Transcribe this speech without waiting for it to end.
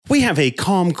We have a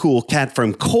calm, cool cat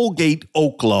from Colgate,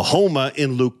 Oklahoma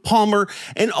in Luke Palmer,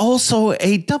 and also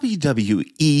a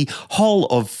WWE Hall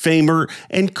of Famer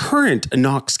and current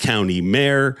Knox County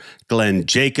Mayor, Glenn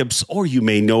Jacobs, or you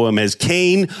may know him as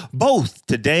Kane, both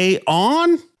today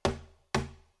on...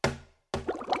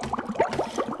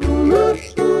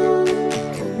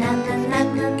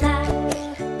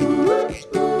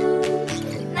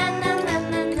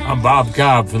 I'm Bob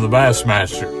Cobb from the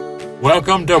Bassmaster.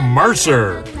 Welcome to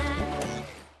Mercer.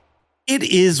 It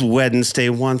is Wednesday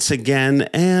once again,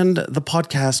 and the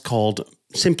podcast called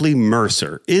simply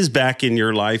Mercer is back in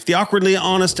your life. The Awkwardly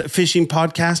Honest Fishing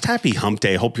Podcast. Happy Hump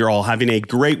Day. Hope you're all having a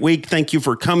great week. Thank you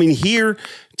for coming here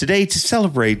today to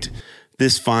celebrate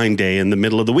this fine day in the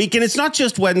middle of the week. And it's not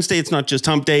just Wednesday. It's not just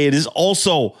Hump Day. It is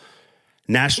also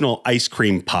National Ice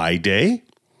Cream Pie Day,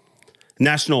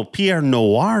 National Pierre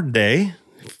Noir Day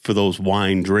for those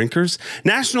wine drinkers,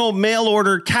 National Mail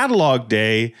Order Catalog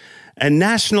Day, and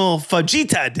National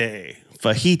Fajita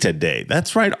Day.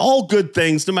 That's right. All good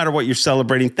things, no matter what you're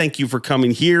celebrating. Thank you for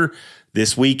coming here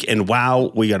this week. And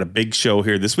wow, we got a big show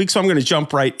here this week. So I'm going to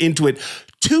jump right into it.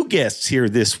 Two guests here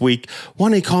this week.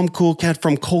 One, a calm, cool cat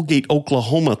from Colgate,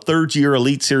 Oklahoma, third-year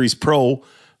Elite Series Pro,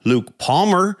 Luke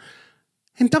Palmer,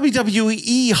 and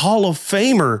WWE Hall of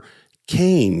Famer,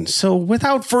 Kane. So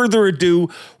without further ado,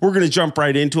 we're going to jump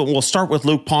right into it. And we'll start with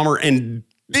Luke Palmer. And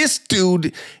this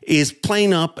dude is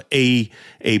playing up a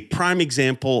prime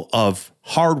example of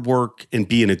hard work and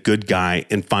being a good guy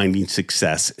and finding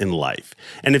success in life.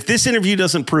 And if this interview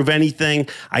doesn't prove anything,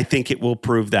 I think it will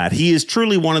prove that. He is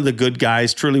truly one of the good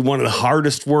guys, truly one of the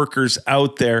hardest workers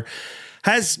out there,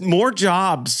 has more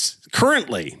jobs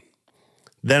currently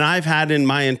than I've had in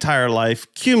my entire life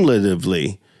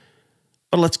cumulatively.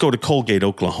 But let's go to Colgate,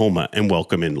 Oklahoma, and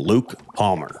welcome in Luke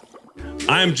Palmer.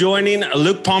 I'm joining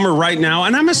Luke Palmer right now,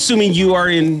 and I'm assuming you are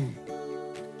in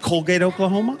Colgate,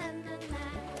 Oklahoma?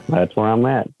 That's where I'm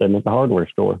at, sitting at the hardware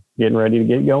store, getting ready to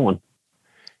get going.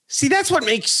 See, that's what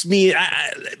makes me,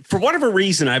 for whatever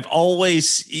reason, I've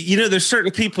always, there's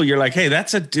certain people you're like, hey,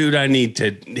 that's a dude I need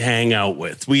to hang out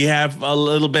with. We have a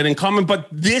little bit in common, but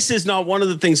this is not one of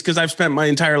the things because I've spent my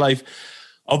entire life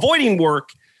avoiding work.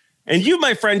 And you,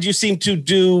 my friend, you seem to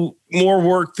do more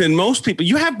work than most people.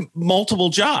 You have multiple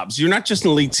jobs. You're not just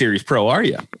an Elite Series Pro, are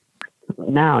you?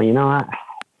 No,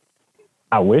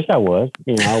 I wish I was.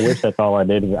 I wish that's all I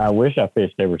did. I wish I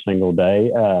fished every single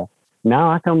day. Now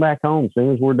I come back home as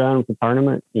soon as we're done with the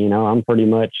tournament. I'm pretty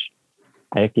much,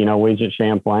 we at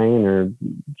Champlain or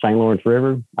St. Lawrence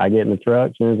River. I get in the truck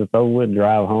as soon as it's over with,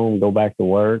 drive home, go back to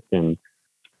work, and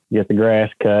get the grass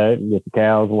cut, get the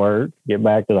cows worked, get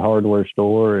back to the hardware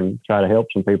store and try to help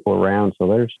some people around. So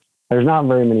there's not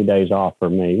very many days off for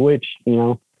me, which,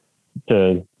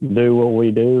 to do what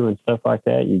we do and stuff like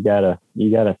that, you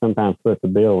gotta sometimes foot the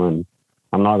bill, and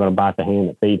I'm not going to bite the hand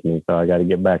that feeds me. So I got to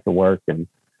get back to work, and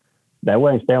that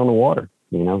way I can stay on the water.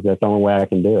 That's the only way I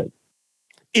can do it.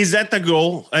 Is that the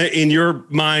goal in your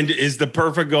mind? Is the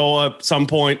perfect goal at some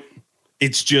point?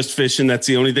 It's just fishing. That's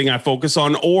the only thing I focus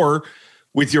on. Or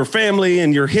with your family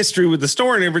and your history with the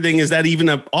store and everything, is that even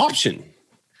an option?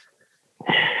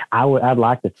 I'd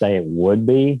like to say it would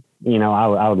be.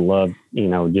 I would love,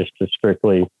 just to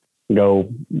strictly go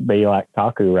be like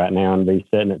Taku right now and be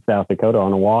sitting at South Dakota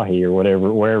on Oahe or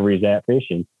wherever he's at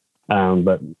fishing.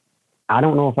 But I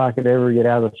don't know if I could ever get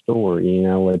out of the store.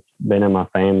 It's been in my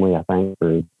family, I think,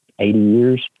 for 80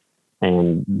 years.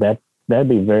 And that'd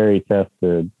be very tough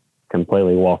to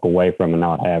completely walk away from and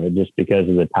not have it, just because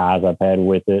of the ties I've had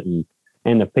with it and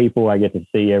the people I get to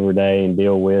see every day and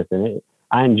deal with. And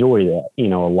I enjoy that, a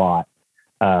lot.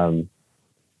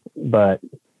 But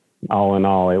all in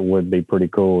all, it would be pretty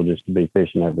cool just to be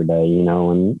fishing every day,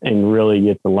 and really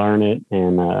get to learn it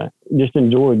and just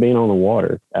enjoy being on the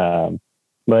water.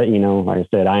 But, like I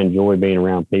said, I enjoy being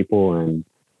around people, and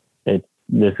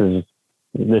this is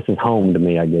home to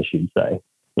me, I guess you'd say,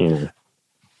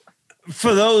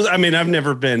 For those, I've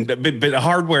never been, but a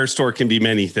hardware store can be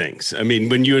many things.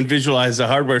 When you visualize a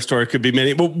hardware store, it could be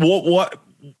many. But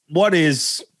what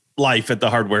is life at the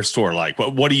hardware store like?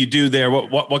 What do you do there?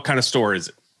 What kind of store is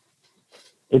it?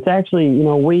 It's actually,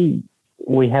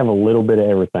 we have a little bit of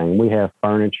everything. We have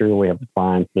furniture, we have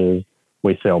appliances,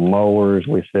 we sell mowers,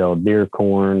 we sell deer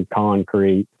corn,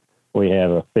 concrete. We have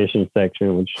a fishing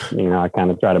section, which, I kind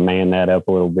of try to man that up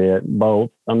a little bit.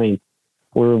 Boats.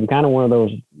 We're kind of one of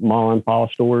those mom and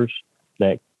pop stores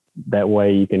that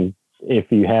way you can, if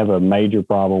you have a major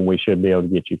problem, we should be able to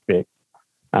get you fixed.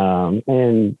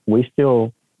 And we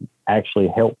still actually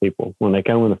help people when they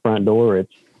come in the front door.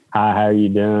 It's, hi, how are you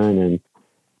doing? And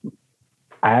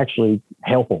I actually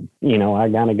help them. You know, I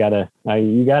kind of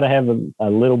you gotta have a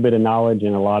little bit of knowledge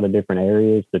in a lot of different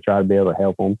areas to try to be able to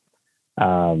help them.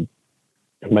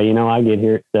 But you know, I get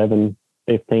here at 7:15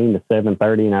 to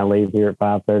 7:30, and I leave here at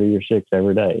 5:30 or 6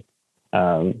 every day.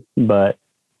 But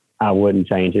I wouldn't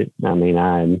change it. I mean,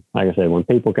 like I said, when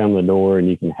people come to the door and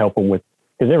you can help them with,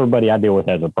 because everybody I deal with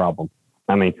has a problem.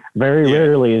 I mean, very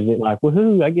rarely is it like,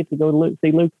 woohoo, I get to go to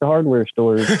see Luke the hardware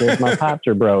store because my pipes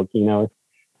are broke, you know.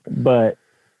 But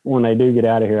when they do get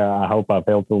out of here, I hope I've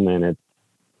helped them, and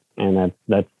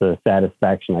that's the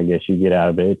satisfaction I guess you get out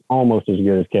of it. It's almost as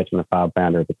good as catching a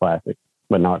 5-pounder at the Classic,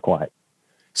 but not quite.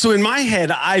 So in my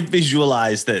head, I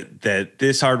visualize that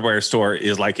this hardware store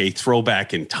is like a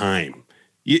throwback in time.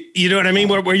 You know what I mean?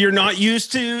 Where you're not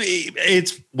used to,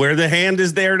 it's where the hand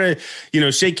is there to, you know,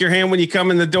 shake your hand when you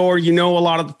come in the door. You know, a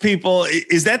lot of the people.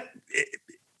 Is that?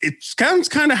 It sounds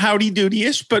kind of howdy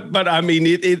doody-ish, but I mean,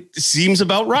 it seems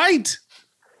about right.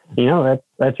 You know,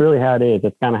 that's really how it is.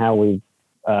 It's kind of how we,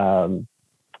 I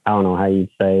don't know how you'd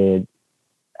say it,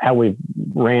 how we've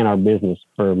ran our business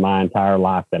for my entire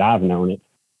life that I've known it.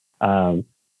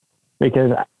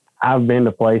 Because I've been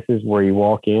to places where you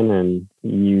walk in and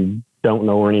you don't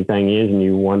know where anything is, and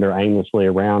you wander aimlessly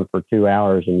around for 2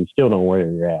 hours and you still don't know where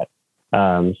you're at.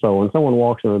 So when someone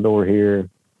walks in the door here,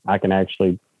 I can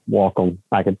actually walk them.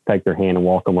 I could take their hand and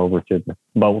walk them over to the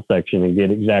bolt section and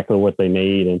get exactly what they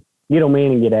need and get them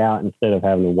in and get out instead of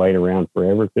having to wait around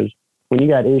forever. Because when you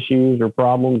got issues or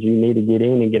problems, you need to get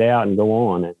in and get out and go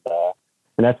on. And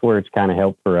that's where it's kind of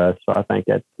helped for us. So I think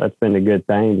that's been a good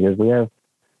thing, because we have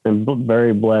been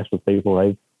very blessed with people.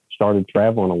 They've started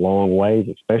traveling a long ways,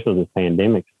 especially this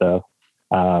pandemic stuff,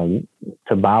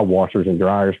 to buy washers and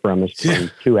dryers from us from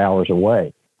 2 hours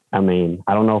away. I mean,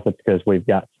 I don't know if it's because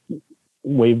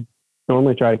we've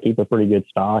normally try to keep a pretty good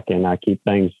stock, and I keep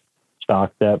things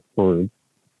stocked up for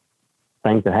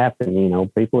things that happen. You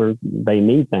know, they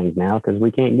need things now because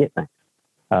we can't get things.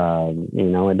 You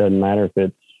know, it doesn't matter if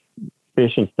it's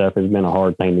fishing stuff has been a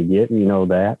hard thing to get. You know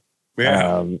that.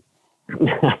 Yeah. I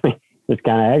mean, it's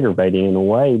kind of aggravating in a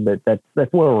way, but that's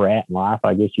where we're at in life.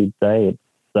 I guess you'd say it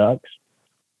sucks,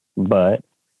 but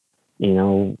you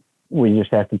know, we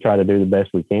just have to try to do the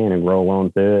best we can and roll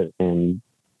on to it. And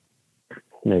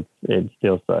it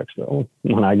still sucks. So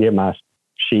when I get my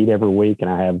sheet every week and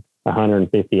I have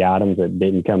 150 items that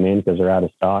didn't come in because they're out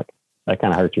of stock, that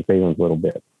kind of hurts your feelings a little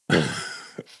bit.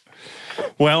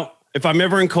 Well, if I'm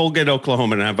ever in Colgate,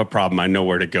 Oklahoma and I have a problem, I know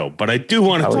where to go. But I do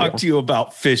want to talk to you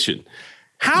about fishing.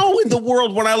 How in the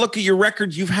world, when I look at your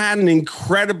record, you've had an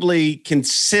incredibly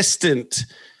consistent,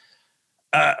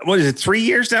 what is it, 3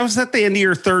 years now? Is that the end of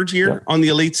your third year on the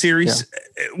Elite Series?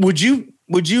 Yeah.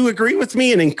 Would you agree with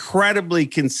me? An incredibly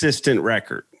consistent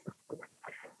record.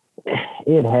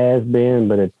 It has been,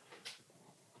 but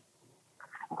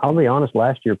I'll be honest,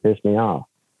 last year pissed me off.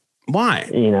 Why?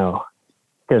 You know,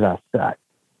 because I sucked.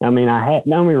 I mean, don't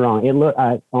get me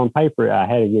wrong. On paper, I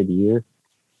had a good year,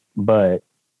 but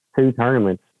 2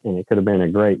 tournaments and it could have been a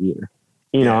great year.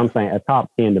 You know, I'm saying a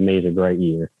top 10 to me is a great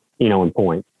year, you know, in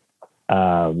points.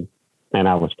 And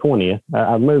I was 20th.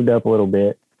 I've moved up a little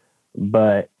bit,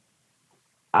 but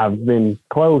I've been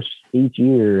close each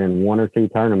year in 1 or 2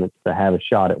 tournaments to have a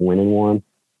shot at winning one.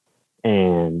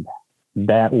 And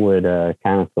that would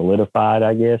kind of solidify it,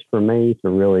 I guess, for me to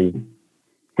really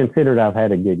consider I've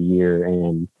had a good year.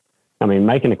 And I mean,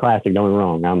 making the Classic, don't get me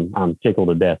wrong, I'm tickled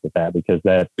to death with that, because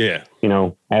you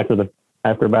know, after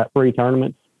about 3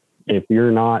 tournaments, if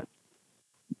you're not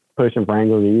pushing for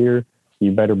Angler of the Year,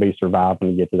 you better be surviving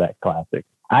to get to that Classic.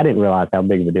 I didn't realize how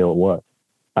big of a deal it was.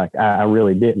 Like, I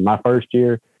really didn't. My first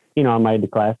year, you know, I made the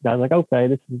Classic. I was like, okay,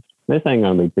 this ain't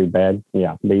gonna be too bad.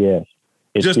 Yeah, BS.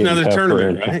 It's just another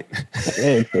tournament, right?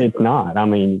 It's not. I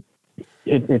mean,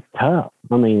 it's tough.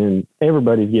 I mean, and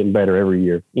everybody's getting better every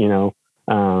year, you know.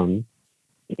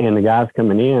 And the guys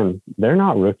coming in, they're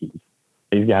not rookies.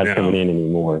 These guys coming in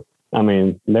anymore. I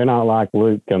mean, they're not like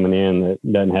Luke coming in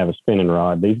that doesn't have a spinning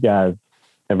rod. These guys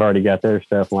have already got their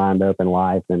stuff lined up in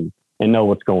life and know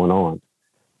what's going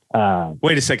on.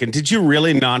 Wait a second. Did you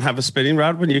really not have a spinning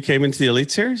rod when you came into the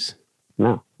Elite Series?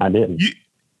 No, I didn't.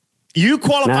 You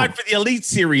qualified for the Elite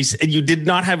Series and you did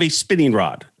not have a spinning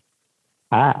rod.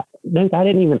 I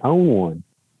didn't even own one.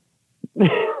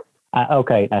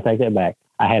 Okay, I take that back.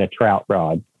 I had a trout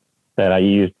rod that I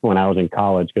used when I was in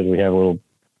college, because we have a little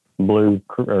blue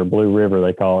river,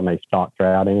 they call it, and they stock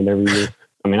trout in it every year.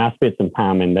 I mean, I spent some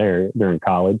time in there during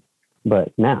college,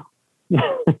 but now you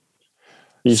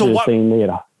should have seen me at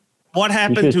all. What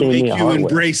happened to make you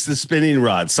embrace the spinning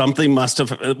rod? Something must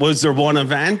have, was there one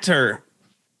event or?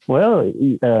 Well,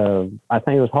 I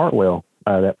think it was Hartwell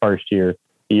that first year.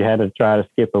 you had to try to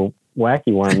skip a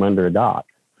wacky worm under a dock.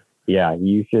 Yeah,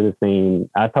 you should have seen.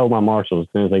 I told my marshals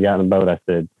as soon as they got in the boat, I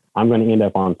said, I'm going to end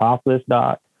up on top of this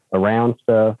dock, around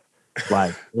stuff.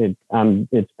 Like,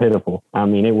 it's pitiful. I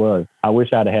mean, it was. I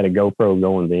wish I'd have had a GoPro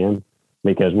going then,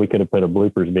 because we could have put a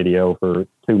bloopers video for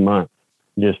 2 months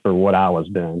just for what I was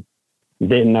doing.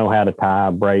 Didn't know how to tie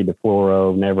a braid to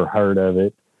fluoro, never heard of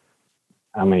it.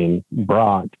 I mean,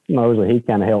 Brock Mosley, he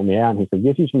kind of helped me out, and he said,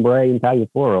 get you some braid and tie your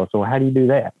fluoro. So how do you do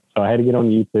that? So I had to get on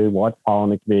YouTube, watch Paul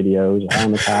Nick's videos,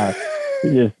 on the tie,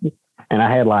 and I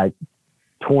had like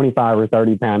 25 or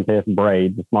 30 pound test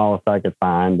braid, the smallest I could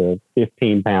find, a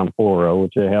 15-pound fluoro,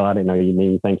 which the hell, I didn't know you need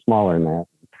anything smaller than that.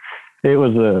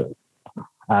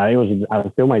 I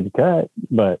still made the cut,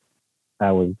 but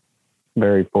I was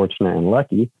very fortunate and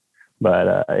lucky.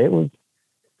 But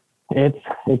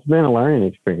it's been a learning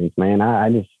experience, man. I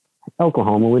just,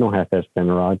 Oklahoma, we don't have to have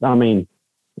spinning rods. I mean,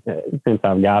 since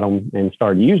I've got them and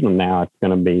started using them now, it's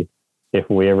going to be, if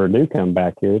we ever do come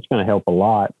back here, it's going to help a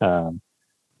lot.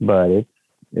 But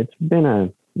it's been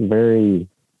a very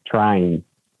trying,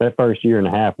 that first year and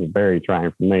a half was very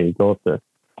trying for me. Go up to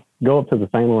the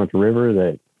St. Lawrence River,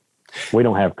 that we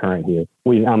don't have current here.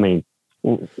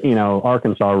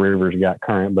 Arkansas River's got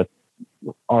current, but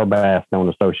our bass don't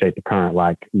associate the current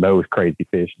like those crazy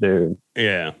fish do.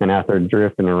 Yeah. And out there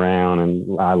drifting around,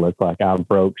 and I looked like I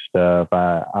broke stuff.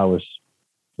 I was,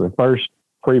 the first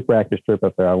pre-practice trip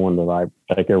up there, I wanted to like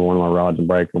take every one of my rods and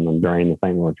break them and drain the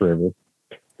St. Lawrence River.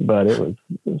 But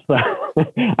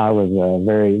I was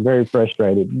very, very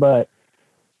frustrated. But,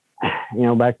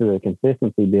 back to the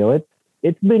consistency deal,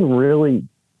 it's been really,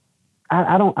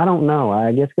 I don't know.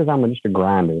 I guess because I'm just a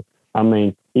grinder. I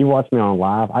mean, you watch me on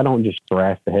live, I don't just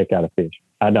thrash the heck out of fish.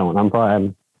 I don't. I'm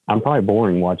probably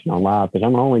boring watching on live, because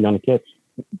I'm only going to catch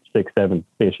 6-7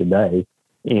 fish a day.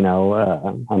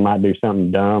 I might do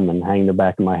something dumb and hang the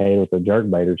back of my head with a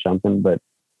jerkbait or something. But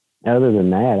other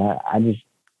than that,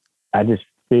 I just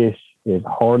fish as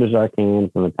hard as I can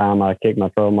from the time I kick my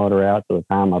trolling motor out to the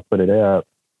time I put it up,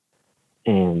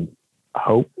 and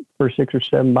hope for 6 or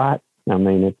 7 bites. I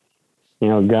mean, it's,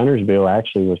 Gunnersville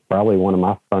actually was probably one of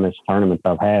my funnest tournaments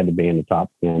I've had, to be in the top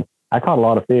 10. I caught a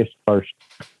lot of fish the first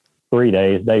 3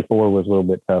 days. Day 4 was a little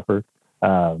bit tougher.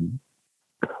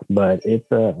 But it's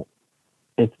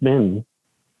been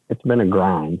a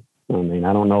grind. I mean,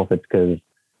 I don't know if it's because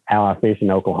how I fish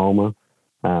in Oklahoma,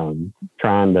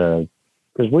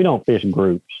 because we don't fish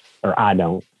groups, or I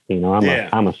don't,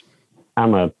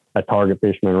 I'm a target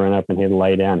fisherman, run up and hit a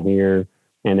lay down here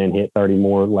and then hit 30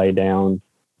 more lay downs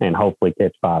and hopefully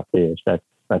catch 5 fish. That's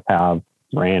how I've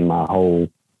ran my whole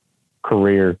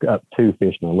career up to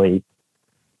fishing elite.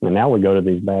 And now we go to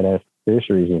these badass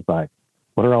fisheries, and it's like,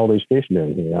 what are all these fish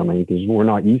doing here? I mean, because we're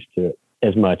not used to it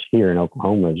as much here in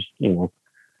Oklahoma. Just,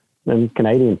 them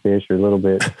Canadian fish are a little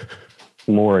bit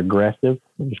more aggressive.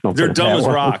 They're dumb as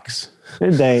rocks.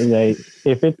 They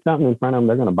if it's something in front of them,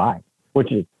 they're going to bite,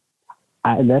 which is,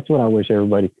 that's what I wish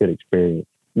everybody could experience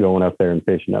going up there and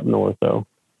fishing up north, though,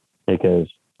 because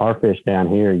our fish down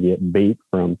here get beat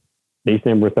from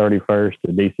December 31st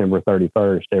to December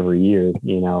 31st every year,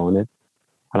 and I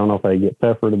don't know if they get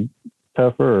tougher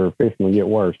or fishing will get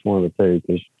worse, one of the two,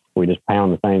 because we just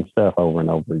pound the same stuff over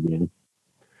and over again.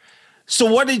 So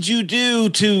what did you do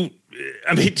to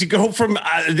go from,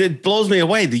 it blows me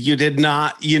away that you did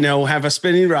not, have a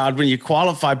spinning rod when you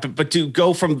qualified, but to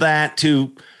go from that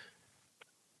to,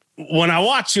 when I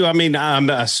watch you, I mean,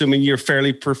 I'm assuming you're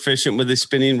fairly proficient with the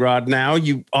spinning rod now.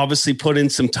 You obviously put in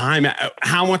some time.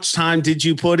 How much time did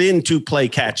you put in to play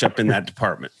catch up in that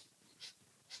department?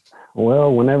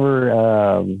 Well, whenever,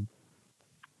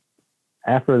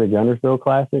 after the Gunnersville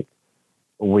Classic,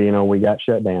 we got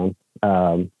shut down.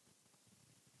 I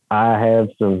have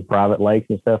some private lakes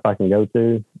and stuff I can go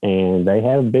to, and they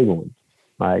have big ones,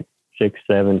 like 6,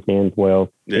 7, 10, 12,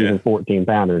 even 14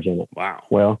 pounders in it. Wow.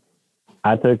 Well,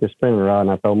 I took a spinning rod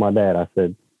and I told my dad, I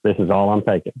said, this is all I'm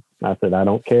taking. I said, I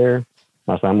don't care.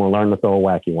 I said, I'm going to learn to throw a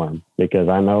wacky worm, because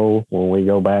I know when we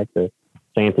go back to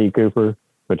Santee Cooper,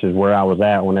 which is where I was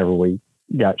at whenever we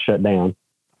got shut down.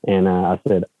 And I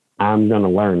said, I'm going to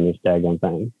learn this daggone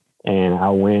thing. And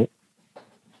I went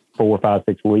 4, 5,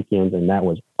 6 weekends, and that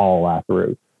was all I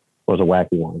threw, was a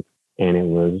wacky worm. And it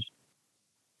was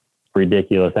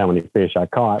ridiculous how many fish I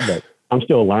caught, but I'm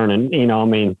still learning.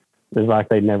 It's like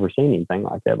they'd never seen anything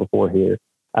like that before here.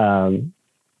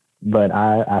 But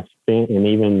I spent, and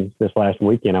even this last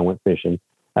weekend, I went fishing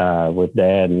with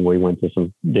Dad, and we went to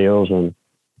some deals, and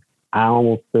I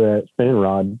almost threw that spinning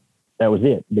rod. That was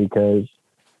it, because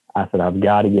I said, I've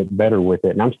got to get better with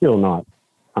it. And I'm still not.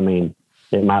 I mean,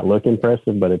 it might look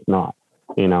impressive, but it's not.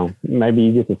 Maybe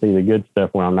you get to see the good stuff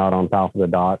when I'm not on top of the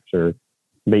docks or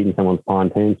beating someone's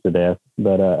pontoons to death.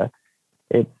 But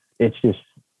it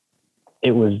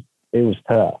was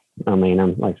tough. I mean,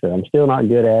 like I said, I'm still not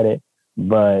good at it,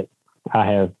 but I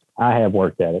have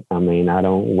worked at it. I mean,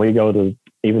 we go to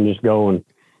even just go and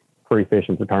free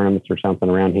fishing for tournaments or something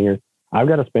around here. I've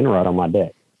got a spinner rod on my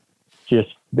deck just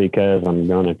because I'm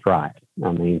going to try it.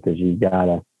 I mean, because you've got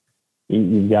to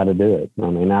do it. I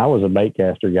mean, I was a bait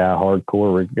caster guy,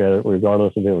 hardcore,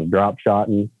 regardless if it was drop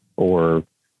shotting or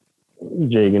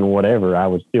jigging or whatever, I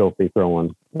would still be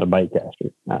throwing a bait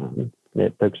caster.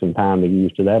 It took some time to get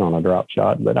used to that on a drop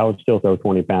shot, but I would still throw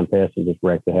 20-pound tests and just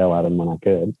wreck the hell out of them when I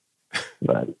could.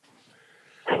 But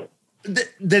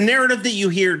the narrative that you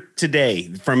hear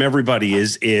today from everybody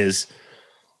is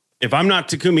if I'm not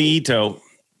Takumi Ito,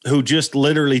 who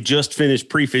literally just finished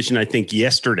pre-fishing, I think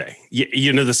yesterday,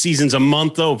 the season's a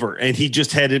month over and he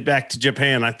just headed back to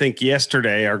Japan, I think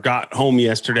yesterday, or got home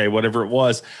yesterday, whatever it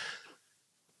was.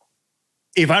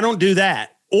 If I don't do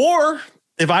that, or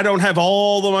if I don't have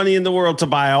all the money in the world to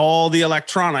buy all the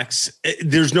electronics,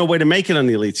 there's no way to make it on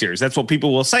the Elite Series. That's what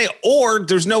people will say. Or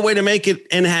there's no way to make it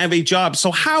and have a job. So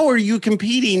how are you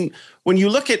competing when you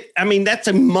look at, I mean, that's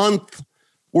a month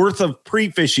worth of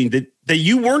pre-fishing that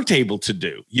you weren't able to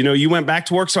do. You went back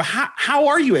to work. So how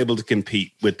are you able to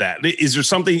compete with that? Is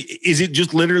it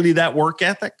just literally that work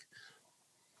ethic?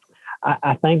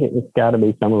 I think it's got to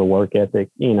be some of the work ethic.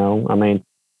 I mean,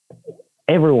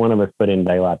 every one of us put in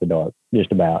daylight to dark,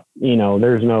 just about.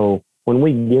 When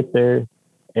we get there,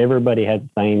 everybody has the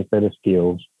same set of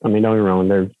skills. I mean, don't get me wrong,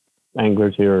 there's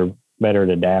anglers who are better at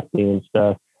adapting and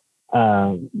stuff.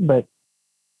 But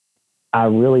I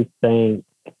really think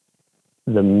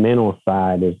the mental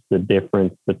side is the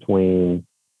difference between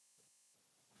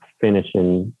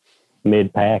finishing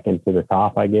mid-pack and to the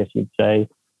top, I guess you'd say.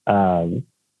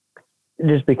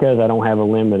 Just because I don't have a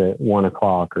limit at 1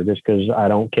 o'clock, or just because I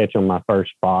don't catch on my first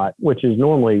spot, which is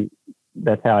normally,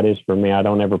 that's how it is for me. I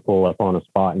don't ever pull up on a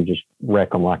spot and just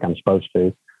wreck them like I'm supposed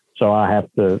to. So I have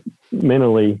to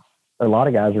mentally, a lot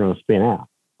of guys are going to spin out.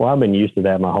 Well, I've been used to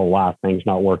that my whole life. Things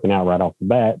not working out right off the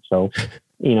bat. So,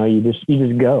 you just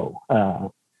go.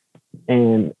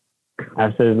 And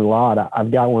I've said it a lot.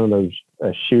 I've got one of those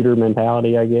shooter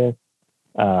mentality, I guess,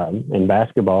 in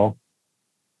basketball.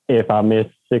 If I miss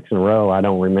 6 in a row, I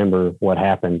don't remember what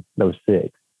happened those 6,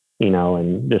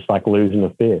 and just like losing a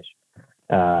fish,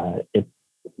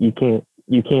 you can't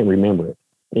remember it.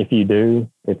 If you do,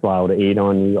 it's liable to eat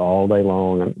on you all day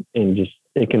long, and just,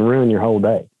 it can ruin your whole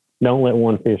day. Don't let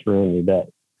one fish ruin your day.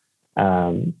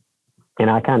 And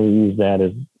I kind of use that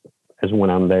as when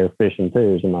I'm there fishing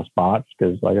too, is in my spots.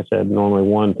 Cause like I said, normally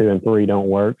 1, 2, and 3 don't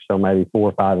work. So maybe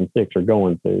 4, 5, and 6 are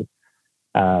going to,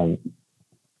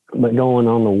 but going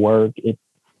on the work,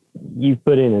 you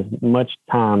put in as much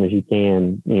time as you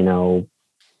can,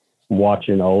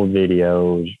 watching old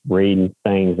videos, reading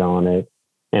things on it.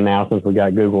 And now since we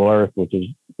got Google Earth, which is,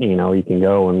 you can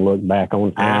go and look back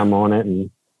on time on it.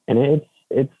 And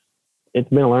it's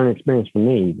been a learning experience for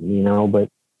me, but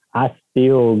I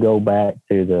still go back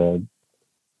to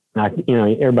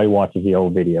everybody watches the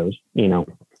old videos,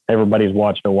 everybody's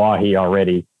watched a wahi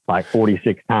already like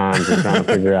 46 times and trying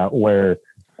to figure out where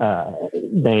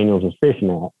Daniels is fishing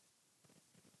at.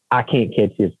 I can't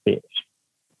catch his fish.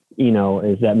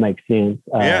 Does that make sense?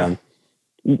 Yeah.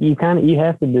 You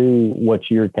have to do what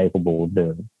you're capable of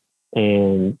doing.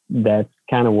 And that's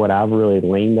kind of what I've really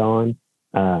leaned on.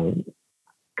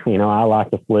 I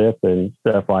like to flip and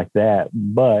stuff like that,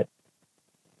 but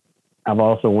I've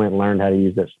also went and learned how to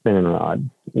use that spinning rod,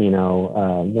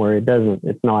 where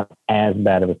it's not as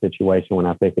bad of a situation when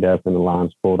I pick it up and the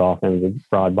line's pulled off into the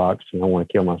rod box and I want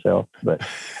to kill myself. But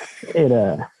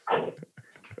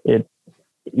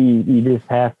you just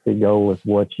have to go with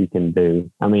what you can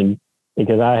do. I mean,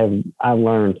 because I've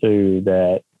learned too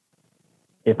that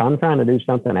if I'm trying to do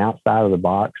something outside of the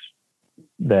box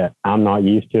that I'm not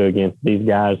used to against these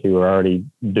guys who are already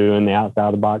doing the outside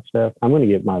of the box stuff, I'm going to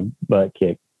get my butt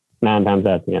kicked 9 times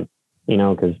out of 10,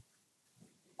 because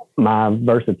my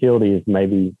versatility is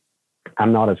maybe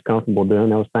I'm not as comfortable doing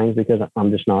those things because that's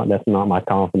not my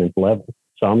confidence level.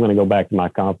 So I'm going to go back to my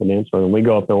confidence. Or when we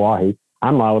go up to Wahi,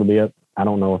 I'm liable to be up. I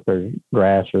don't know if there's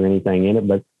grass or anything in it,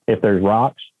 but if there's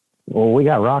rocks, well, we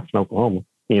got rocks in Oklahoma.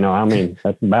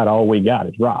 That's about all we got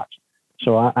is rocks.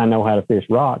 So I know how to fish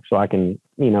rocks, so I can,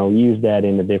 use that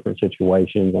into different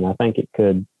situations. And I think it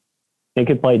could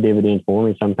play dividends for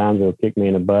me. Sometimes it'll kick me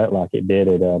in the butt like it did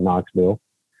at Knoxville.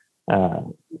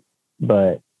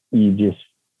 But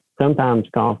sometimes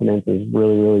confidence is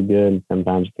really, really good. And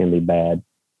sometimes it can be bad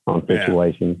on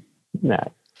situations. Yeah.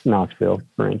 Knoxville,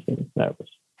 for instance. That was,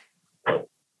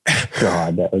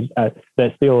 God,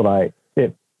 that's still like,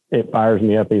 it fires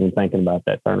me up even thinking about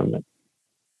that tournament.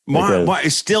 Why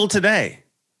still today?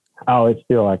 Oh, it's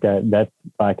still like that.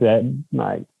 Like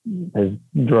has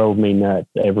drove me nuts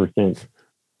ever since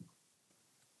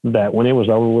that. When it was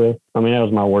over with, I mean, that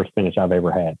was my worst finish I've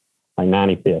ever had, like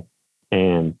 95th.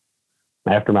 And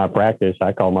after my practice,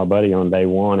 I called my buddy on day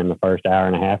one, and the first hour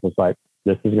and a half was like,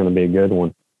 this is going to be a good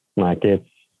one. Like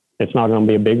it's not going to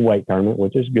be a big weight tournament,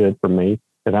 which is good for me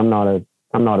because I'm not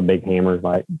a big hammer,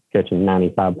 like catching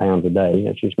 95 pounds a day.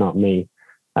 It's just not me.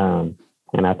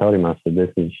 And I told him, I said, this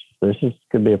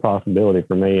could be a possibility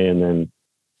for me. And then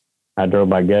I drove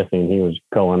by Gussie, and he was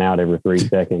calling out every 3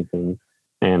 seconds.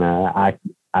 And I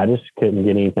just couldn't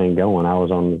get anything going.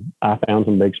 I found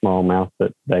some big smallmouth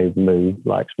that they've moved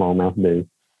like smallmouth do,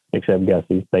 except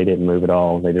Gussie's. They didn't move at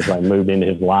all. They just like moved into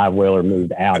his live well or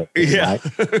moved out. Yeah.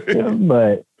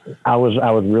 But I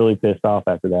was really pissed off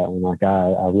after that one. Like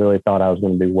I really thought I was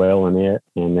going to do well in it.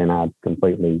 And then I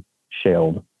completely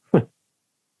shelled.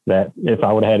 That if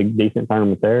I would have had a decent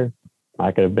tournament there,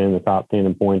 I could have been in the top 10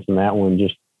 in points in that one.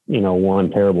 Just, one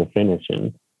terrible finish,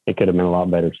 and it could have been a lot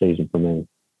better season for me.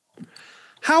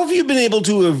 How have you been able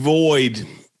to avoid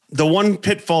the one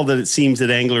pitfall that it seems that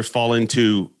anglers fall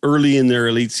into early in their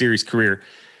Elite Series career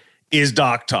is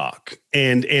dock talk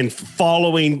and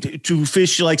following to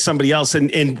fish like somebody else?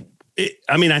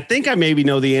 I think I maybe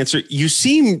know the answer. You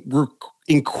seem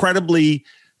incredibly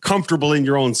comfortable in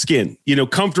your own skin,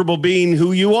 comfortable being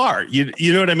who you are.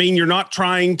 You know what I mean? You're not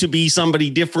trying to be somebody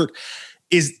different.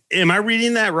 Am I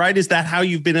reading that right? Is that how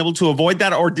you've been able to avoid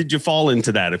that, or did you fall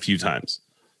into that a few times?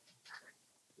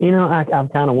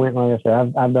 I've kind of went, like I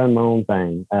said, I've done my own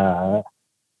thing.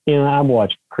 I've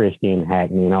watched Christie and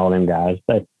Hackney and all them guys,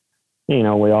 but we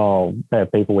all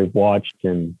have people we've watched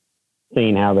and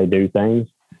seen how they do things.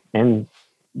 And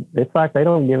it's like, they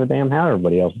don't give a damn how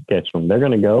everybody else catches them. They're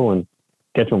going to go and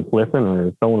catch them flipping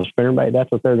or throwing a spinnerbait.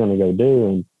 That's what they're going to go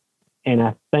do. And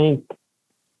I think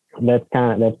that's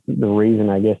the reason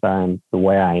I guess I'm the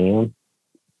way I am,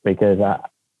 because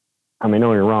I mean,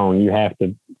 don't get me wrong. You have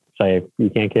to say, if you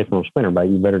can't catch them on a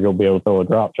spinnerbait, you better go be able to throw a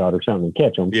drop shot or something and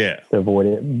catch them to avoid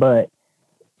it. But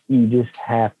you just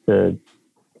have to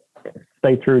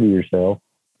stay true to yourself,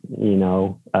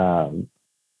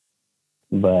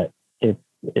 but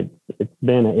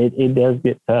it does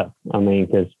get tough. I mean,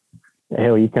 because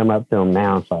hell, you come up to them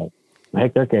now, it's like,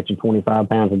 heck, they're catching 25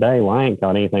 pounds a day. Well, I ain't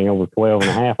caught anything over 12 and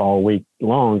a half all week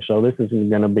long. So this is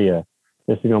going to be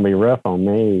rough on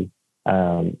me.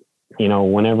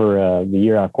 Whenever the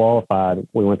year I qualified,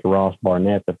 we went to Ross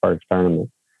Barnett the first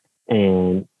tournament,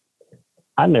 and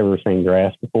I'd never seen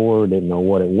grass before, didn't know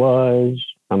what it was.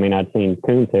 I mean, I'd seen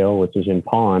coontail, which is in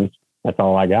ponds. That's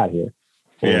all I got here.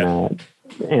 Yeah.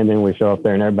 And then we show up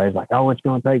there and everybody's like, oh, it's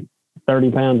going to take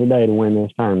 30 pounds a day to win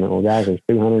this tournament. Well, guys, there's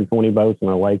 220 boats in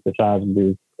a lake the size of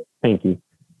your pinky.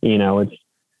 It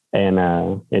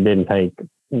didn't take,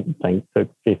 I think it took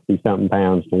 50 something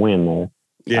pounds to win there.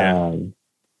 Yeah.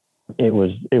 It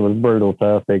was brutal,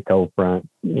 tough, big cold front,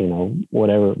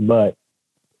 whatever. But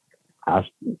I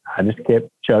just kept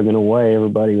chugging away.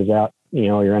 Everybody was out,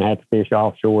 you're going to have to fish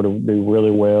offshore to do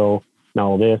really well and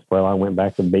all this. Well, I went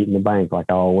back to beating the bank like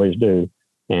I always do.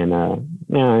 And, I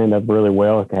ended up really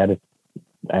well. I had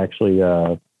actually,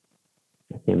 I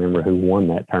can't remember who won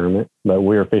that tournament, but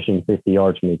we were fishing 50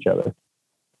 yards from each other.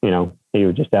 He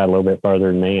was just out a little bit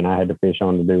further than me, and I had to fish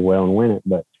on to do well and win it,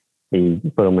 but he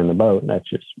put them in the boat. That's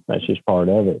just part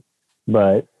of it.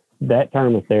 But that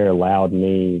tournament there allowed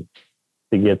me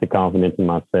to get the confidence in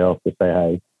myself to say,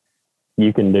 hey,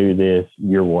 you can do this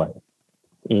your way.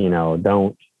 You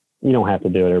don't have to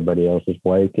do it everybody else's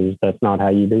way, because that's not how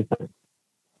you do things.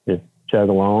 Just chug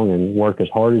along and work as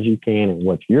hard as you can at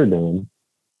what you're doing,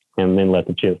 and then let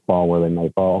the chips fall where they may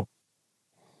fall.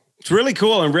 It's really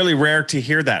cool and really rare to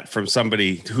hear that from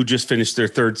somebody who just finished their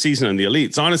third season on the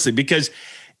Elites, honestly, because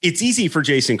it's easy for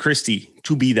Jason Christie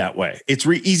to be that way. It's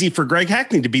easy for Greg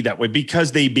Hackney to be that way,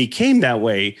 because they became that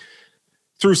way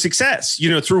through success,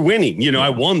 through winning. I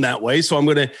won that way, so I'm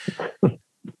going to...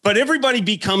 But everybody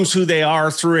becomes who they are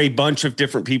through a bunch of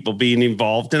different people being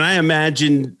involved. And I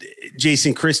imagine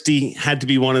Jason Christie had to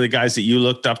be one of the guys that you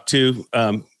looked up to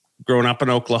growing up in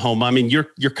Oklahoma. I mean, you're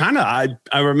kind of,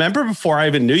 I remember before I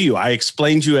even knew you, I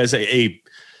explained you as a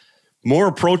more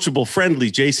approachable, friendly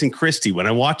Jason Christie. When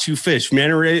I watch you fish,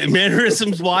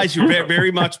 mannerisms wise, you're very,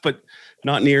 very much, but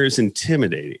not near as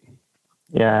intimidating.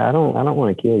 Yeah, I don't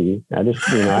want to kill you. I just,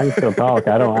 I can still talk.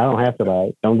 I don't have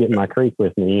to don't get in my creek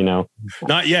with me,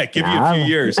 Not yet. Give you a few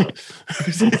years.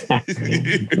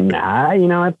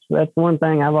 That's one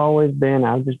thing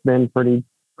I've just been pretty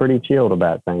chilled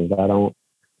about things. I don't,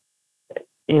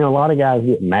 a lot of guys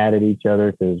get mad at each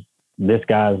other because this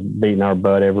guy's beating our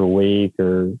butt every week,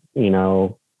 or,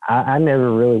 I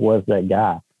never really was that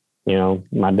guy.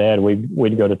 My dad,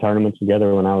 we'd go to tournaments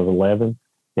together when I was 11.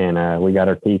 And we got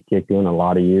our teeth kicked in a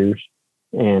lot of years.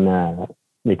 And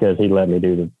because he let me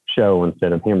do the show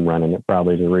instead of him running it,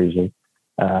 probably is the reason.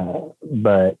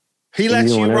 But he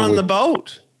lets you run the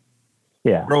boat.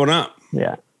 Yeah. Growing up.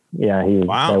 Yeah. Yeah.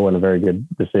 That wasn't a very good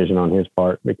decision on his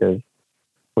part, because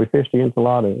we fished against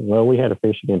we had to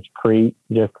fish against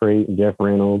Jeff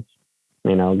Reynolds,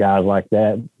 guys like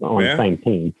that on the same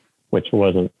team, which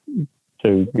wasn't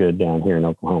too good down here in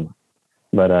Oklahoma.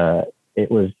 But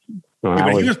it was,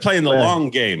 he was playing the long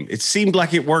game. It seemed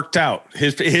like it worked out.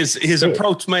 His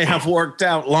approach may have worked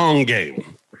out long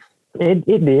game. It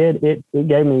did. It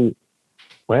gave me,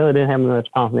 it didn't have much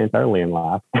confidence early in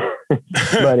life, but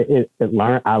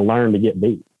I learned to get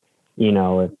beat,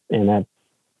 and that's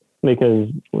because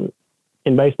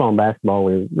in baseball and basketball,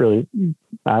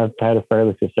 I've had a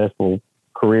fairly successful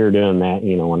career doing that,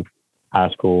 in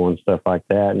high school and stuff like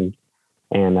that.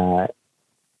 And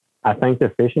I think the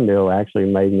fishing deal actually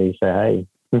made me say,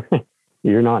 hey,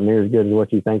 you're not near as good as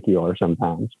what you think you are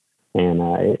sometimes. And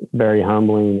it's very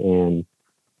humbling.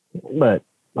 But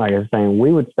like I was saying,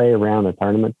 we would stay around the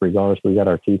tournament regardless if we got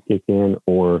our teeth kicked in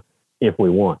or if we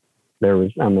won. We're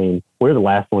the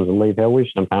last ones to leave. Hell,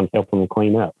 we sometimes help them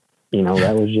clean up.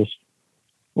 That was just,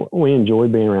 we enjoy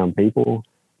being around people.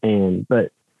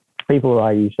 But people,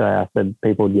 like you say, I said,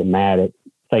 people would get mad at,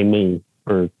 say, me,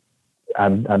 or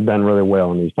I've done really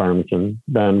well in these tournaments and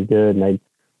done good, and they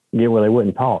get where they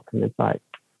wouldn't talk. And it's like,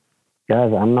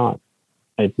 guys,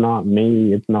 it's not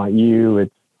me. It's not you.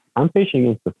 I'm fishing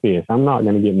against the fish. I'm not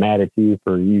going to get mad at you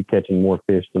for you catching more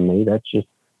fish than me. That's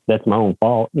my own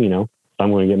fault, so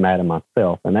I'm going to get mad at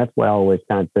myself. And that's why I always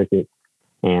kind of took it.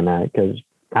 And cause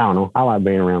I don't know, I like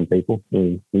being around people.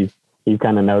 You've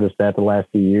kind of noticed that the last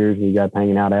few years. You got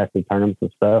hanging out after tournaments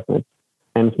and stuff. And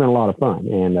it's been a lot of fun.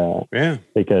 And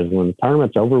because when the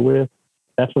tournament's over with,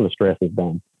 that's when the stress is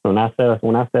done. When I step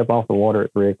off the water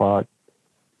at 3:00,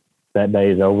 that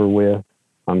day is over with.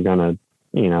 I'm gonna,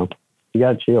 you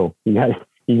gotta chill. You gotta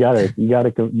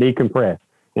decompress.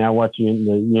 And I watch the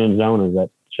Yen Zonas, that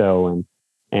show,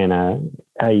 and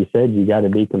how you said you got to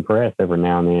decompress every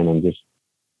now and then and just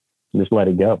let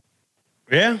it go.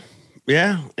 Yeah.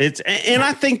 Yeah, and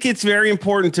I think it's very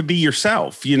important to be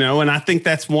yourself, and I think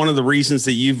that's one of the reasons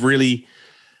that you've really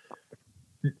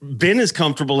been as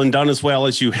comfortable and done as well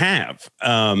as you have.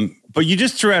 But you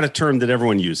just threw out a term that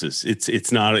everyone uses.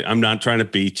 It's not, I'm not trying to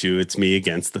beat you. It's me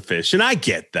against the fish. And I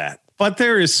get that. But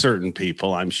there is certain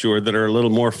people, I'm sure, that are a little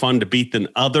more fun to beat than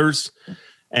others.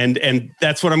 And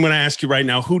that's what I'm going to ask you right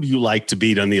now. Who do you like to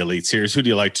beat on the Elite Series? Who do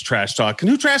you like to trash talk? And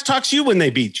who trash talks you when they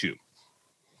beat you?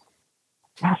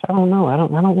 Gosh, I don't know. I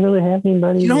don't really have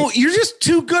anybody. You're just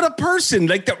too good a person.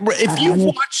 Like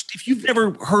if you've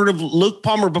never heard of Luke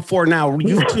Palmer before now,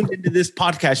 you've tuned into this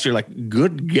podcast, you're like,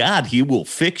 good God, he will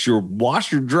fix your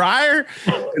washer dryer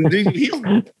and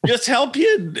he'll just help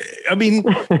you.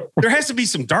 There has to be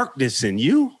some darkness in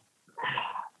you.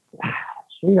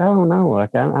 Shoot, I don't know.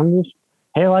 Like I'm just,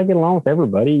 hell, I get along with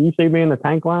everybody. You see me in the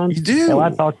tank line? You do. Hell,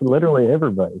 I talk to literally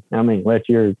everybody. Unless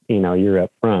you're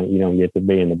up front, you don't get to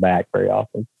be in the back very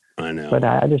often. I know. But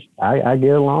I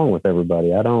get along with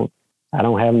everybody. I don't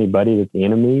have anybody that's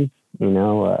enemies. I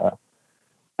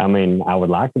would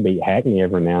like to beat Hackney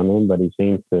every now and then, but he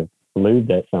seems to elude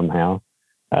that somehow.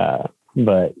 I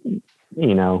like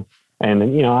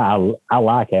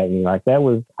Hackney. Like I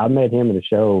met him at a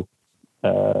show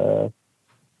the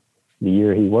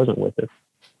year he wasn't with us.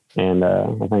 And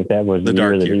I think that was the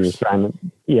year that he was trying to,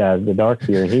 the dark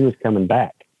year. And he was coming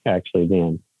back actually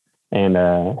then. And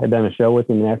had done a show with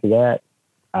him. And after that,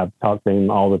 I've talked to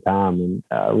him all the time and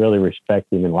really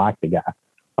respect him and like the guy.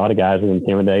 A lot of guys are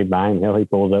intimidated by him. Hell, he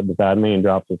pulls up beside me and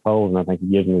drops his poles. And I think he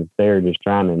gives me a stare just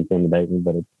trying to intimidate me.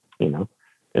 But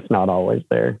it's not always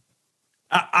there.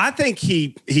 I think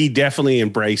he definitely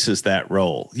embraces that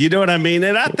role. You know what I mean?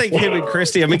 And I think him and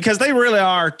Christy, because they really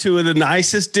are two of the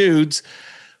nicest dudes,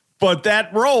 but that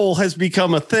role has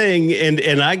become a thing.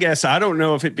 And I guess, I don't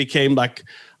know if it became like,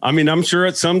 I'm sure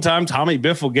at some time Tommy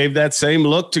Biffle gave that same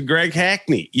look to Greg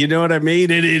Hackney. You know what I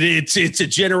mean? It's a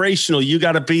generational, you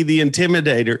got to be the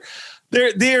intimidator.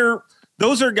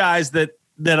 Those are guys that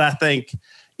I think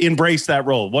embrace that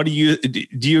role. Do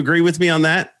you agree with me on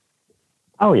that?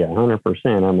 Oh yeah,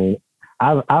 100%.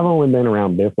 I've only been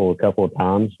around Biffle a couple of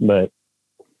times, but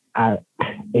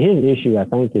his issue, I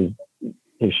think, is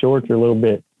his shorts are a little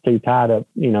bit too tied up,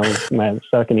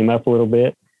 sucking him up a little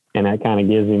bit. And that kind of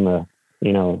gives him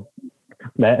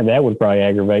that would probably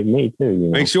aggravate me too.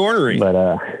 Makes you ornery.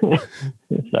 But,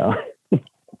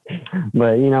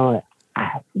 but,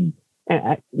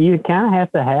 you kind of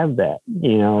have to have that,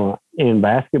 in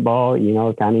basketball,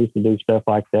 kind of used to do stuff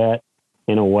like that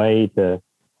in a way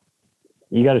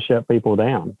you got to shut people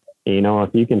down.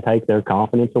 If you can take their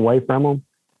confidence away from them,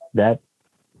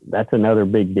 that's another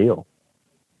big deal.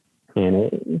 And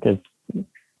because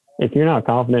if you're not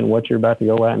confident in what you're about to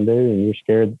go out and do, and you're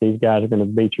scared that these guys are going to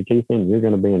beat your teeth in, you're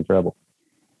going to be in trouble.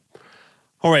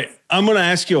 All right. I'm going to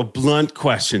ask you a blunt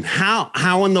question.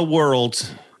 How in the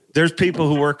world, there's people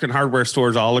who work in hardware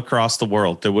stores all across the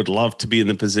world that would love to be in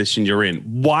the position you're in.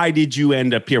 Why did you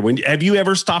end up here? Have you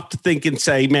ever stopped to think and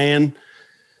say, man,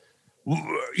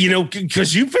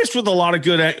 because you fished with a lot of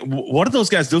good, what are those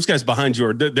guys? Those guys behind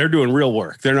you they're doing real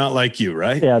work. They're not like you,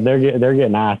 right? Yeah. They're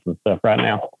getting ice and stuff right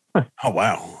now. Oh,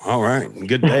 wow. All right.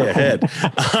 Good day ahead.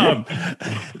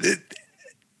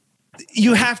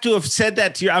 You have to have said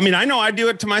that to you. I mean, I know I do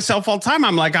it to myself all the time.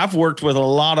 I'm like, I've worked with a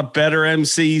lot of better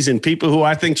MCs and people who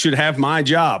I think should have my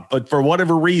job. But for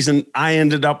whatever reason, I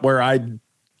ended up where I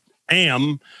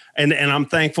am. And I'm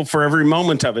thankful for every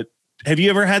moment of it. Have you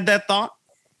ever had that thought?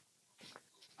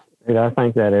 Dude, I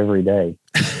think that every day.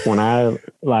 When I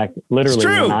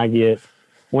literally,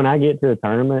 when I get to a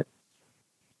tournament,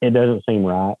 it doesn't seem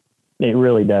right. It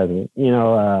really doesn't.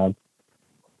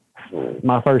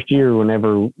 My first year,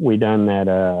 whenever we done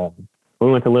that,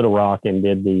 we went to Little Rock and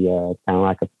did the kind of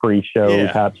like a pre-show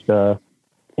type stuff,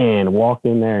 and walked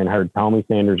in there and heard Tommy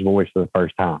Sanders' voice for the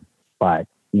first time. Like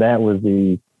that was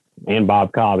and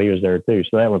Bob Cobb, he was there too.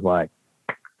 So that was like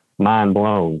mind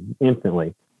blown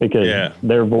instantly, because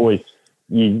their voice,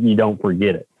 you don't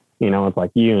forget it. It's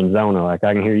like you and Zona, like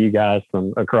I can hear you guys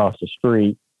from across the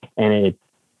street, and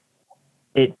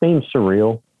it seems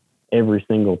surreal every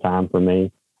single time for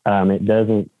me. It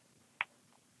doesn't,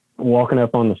 walking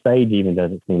up on the stage even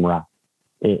doesn't seem right,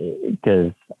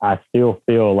 because I still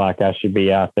feel like I should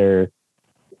be out there,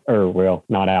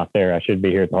 not out there. I should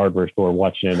be here at the hardware store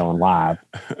watching it on live.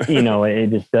 It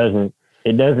just doesn't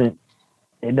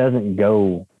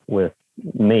go with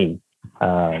me.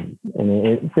 And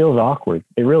it feels awkward.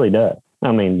 It really does.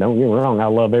 I mean, don't get me wrong. I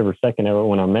love every second of it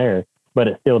when I'm there, but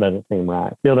it still doesn't seem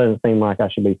right. It still doesn't seem like I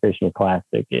should be fishing a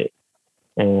classic.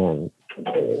 I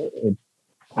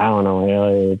don't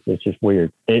know. It's just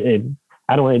weird. It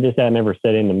just had never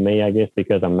set into me, I guess,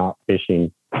 because I'm not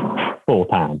fishing full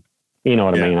time. You know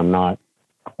what I mean? I'm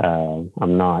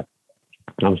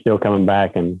still coming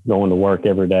back and going to work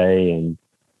every day. And,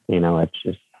 that's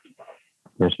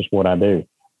just what I do.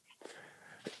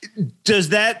 Do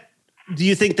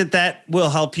you think that will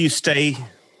help you stay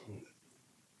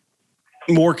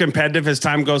more competitive as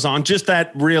time goes on? Just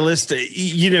that realistic,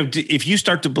 if you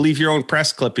start to believe your own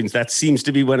press clippings, that seems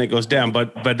to be when it goes down,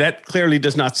 but that clearly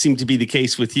does not seem to be the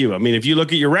case with you. I mean, if you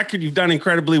look at your record, you've done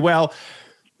incredibly well,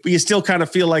 but you still kind of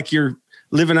feel like you're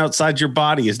living outside your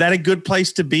body. Is that a good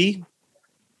place to be?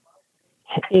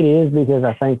 It is, because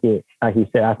I think like you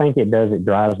said, I think it does. It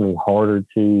drives me harder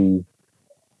to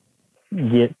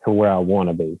get to where I want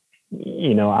to be.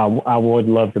 I would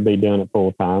love to be doing it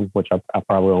full time, which I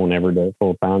probably won't ever do it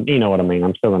full time. You know what I mean?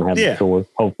 I'm still going to have the store,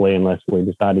 hopefully, unless we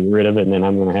decide to get rid of it. And then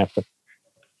I'm going to have to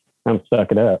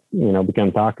suck it up,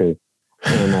 become Taku.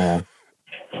 And,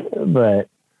 but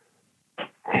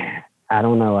I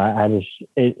don't know. I had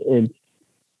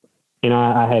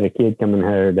a kid come in here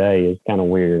the other day. It's kind of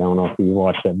weird. I don't know if you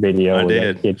watched that video. I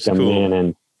did. That kid coming in,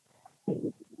 and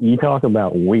you talk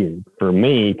about weird for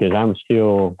me, because I'm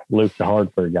still Luke the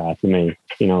hardware guy. To me,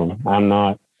 I'm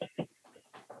not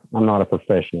a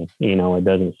professional. It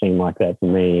doesn't seem like that to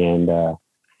me. And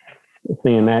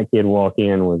seeing that kid walk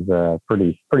in was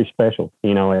pretty special.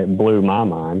 It blew my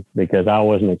mind, because I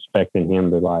wasn't expecting him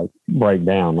to like break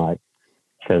down,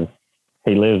 because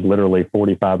he lives literally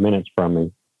 45 minutes from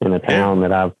me in a town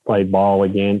that I've played ball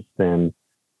against, and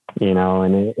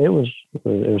and it was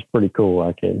pretty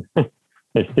cool.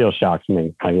 It still shocks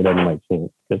me. Like, it doesn't make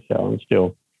sense. So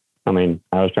I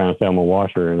was trying to sell my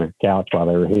washer and a couch while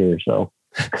they were here. So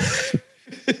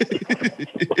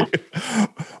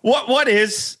what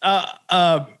is, I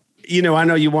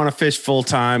know you want to fish full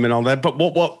time and all that, but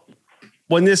what,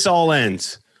 when this all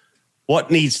ends,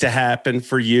 what needs to happen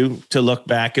for you to look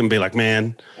back and be like,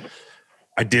 man,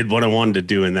 I did what I wanted to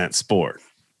do in that sport?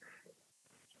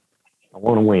 I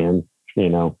want to win,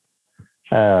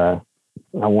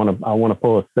 I want to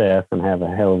pull a Seth and have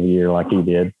a hell of a year like he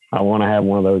did. I want to have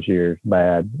one of those years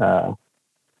bad.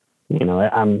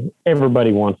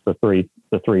 Everybody wants the three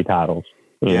titles,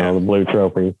 you know, the Blue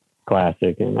Trophy,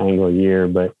 Classic, and Angler of the Year,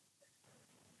 but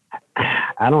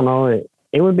I don't know.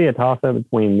 It would be a toss up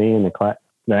between me and the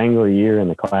Angler of the Year and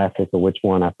the Classic, of which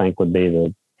one I think would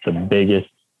be the biggest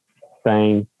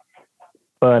thing.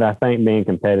 But I think being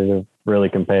competitive, really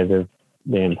competitive,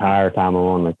 the entire time I'm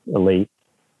on the Elite.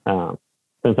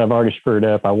 Since I've already screwed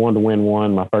up, I wanted to win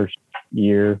one my first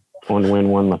year, I wanted to win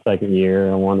one my second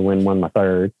year, I wanted to win one my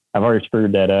third. I've already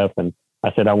screwed that up, and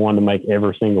I said I wanted to make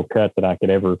every single cut that I could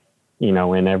ever, you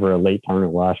know, in every Elite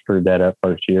tournament. Well, I screwed that up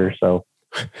first year, so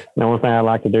the only thing I'd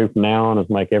like to do from now on is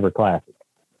make every Classic.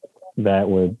 That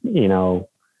would, you know,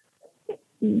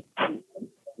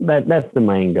 that's the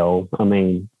main goal. I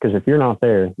mean, because if you're not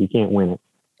there, you can't win it.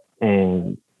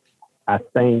 And I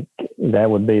think that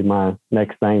would be my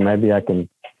next thing. Maybe I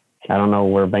don't know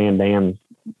where Van Dam's,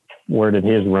 where did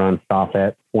his run stop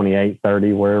at? 28,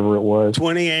 30, wherever it was.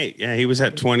 28. Yeah, he was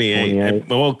at 28.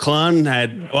 Well, Clun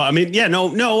had,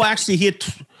 actually he had,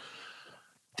 I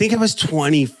think it was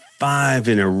 25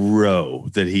 in a row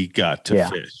that he got to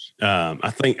fish.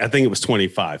 I think it was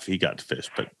 25 he got to fish,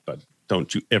 but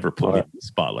don't you ever put me in a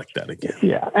spot like that again.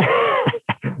 Yeah.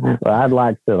 Well, I'd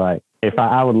like to, if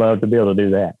I would love to be able to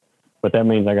do that, but that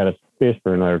means I got to fish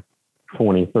for another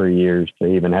 23 years to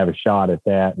even have a shot at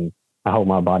that. And I hope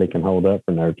my body can hold up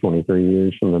for another 23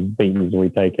 years from the beatings we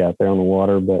take out there on the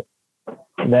water. But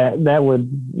that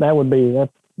would be,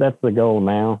 that's the goal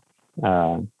now.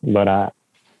 But I'm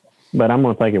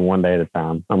going to take it one day at a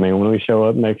time. I mean, when we show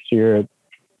up next year at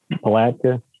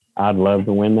Palatka, I'd love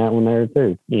to win that one there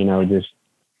too. You know,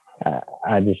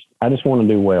 I just want to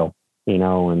do well, you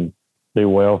know, and do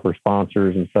well for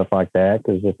sponsors and stuff like that.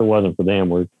 Because if it wasn't for them,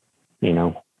 we're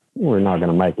not going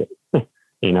to make it.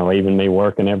 You know, even me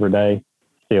working every day,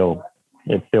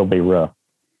 it'd still be rough.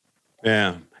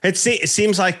 Yeah. It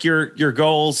seems like your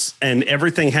goals and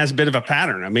everything has a bit of a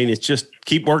pattern. I mean, it's just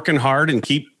keep working hard and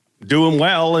keep doing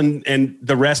well, and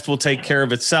the rest will take care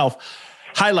of itself.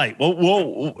 Highlight.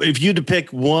 Well, if you had to pick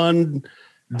one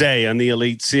day on the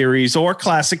Elite Series or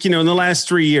Classic, you know, in the last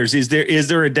 3 years, is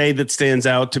there a day that stands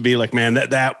out to be like, man,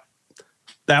 that's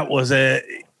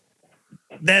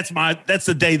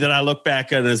the day that I look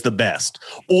back at as the best?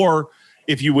 Or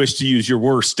if you wish to use your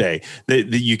worst day,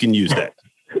 that you can use that.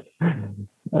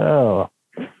 Oh,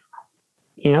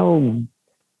 you know,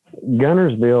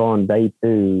 Gunnersville on day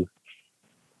 2,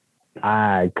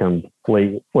 on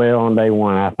day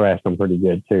 1, I thrashed them pretty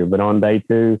good too. But on day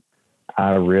 2,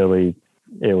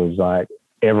 it was like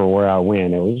everywhere I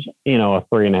went, it was, you know, a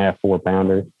 3.5, 4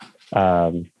 pounder.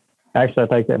 Actually, I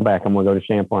take that back. I'm going to go to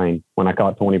Champlain when I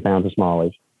caught 20 pounds of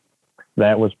smallies.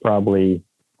 That was probably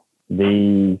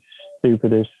the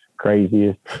stupidest,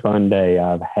 craziest, fun day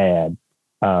I've had.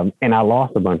 And I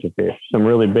lost a bunch of fish, some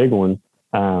really big ones.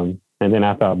 And then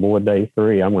I thought, boy, day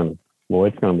 3, it's going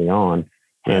to be on.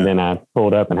 And then I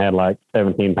pulled up and had like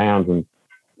 17 pounds in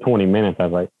 20 minutes. I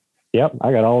was like, yep,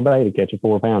 I got all day to catch a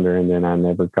 4 pounder. And then I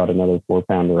never caught another 4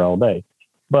 pounder all day.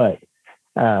 But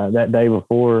that day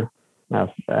before, I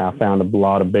found a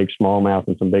lot of big smallmouth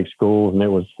and some big schools, and it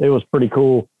was pretty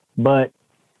cool. But,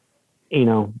 you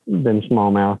know, them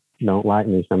smallmouth don't like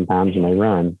me sometimes, and they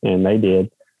run, and they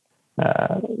did.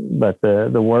 But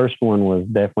the worst one was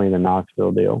definitely the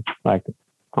Knoxville deal. Like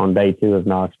on day 2 of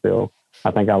Knoxville,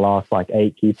 I think I lost like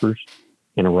 8 keepers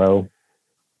in a row.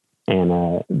 And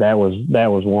that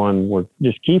was one where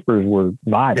just keepers were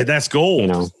vital. Yeah, that's gold. You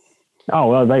know. Oh,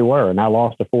 well, they were. And I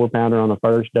lost a 4 pounder on the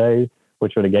first day,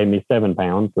 which would have gave me 7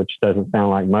 pounds, which doesn't sound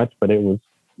like much, but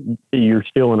you're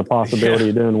still in a possibility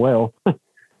of doing well.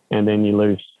 And then you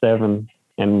lose 7.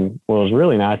 And what was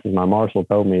really nice is my marshal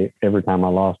told me every time I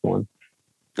lost one.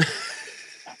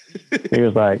 He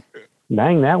was like,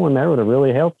 dang, that one there would have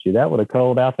really helped you. That would have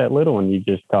culled out that little one you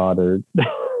just caught. Or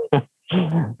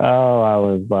oh, I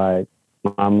was like,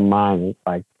 my mind was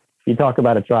like, you talk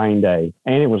about a trying day.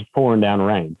 And it was pouring down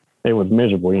rain. It was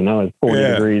miserable, you know, it's 40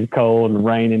 degrees cold and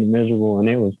raining and miserable.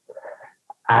 And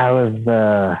I was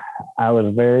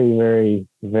very, very,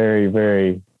 very,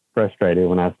 very frustrated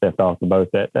when I stepped off the boat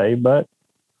that day. But,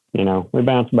 you know, we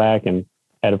bounced back and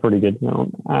had a pretty good,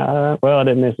 I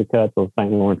didn't miss a cut till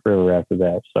St. Lawrence River after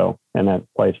that. So, and that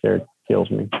place there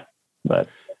kills me. But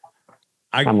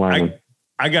I'm learning.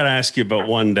 I got to ask you about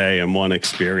one day and one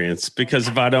experience, because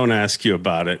if I don't ask you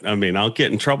about it, I mean, I'll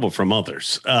get in trouble from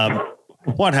others.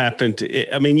 What happened?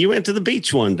 You went to the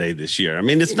beach one day this year. I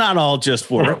mean, it's not all just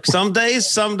work. Some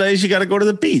days you got to go to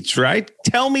the beach, right?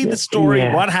 Tell me the story,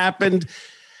 what happened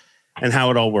and how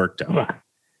it all worked out.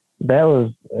 that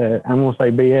was, I'm going to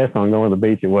say BS on going to the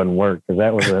beach. It wasn't work, because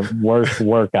that was the worst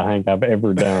work I think I've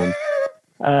ever done.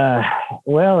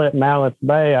 Well, at Mallett's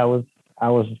Bay, I was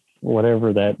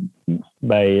whatever that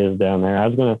bay is down there. I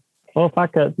was going to, well, if I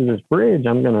cut through this bridge,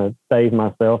 I'm going to save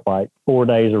myself like 4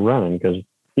 days of running, because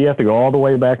you have to go all the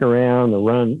way back around the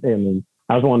run. And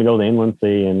I was wanting to go to the inland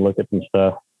sea and look at some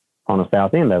stuff on the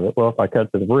south end of it. Well, if I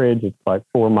cut to the bridge, it's like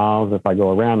 4 miles. If I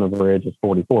go around the bridge, it's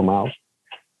 44 miles.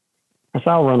 So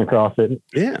I'll run across it.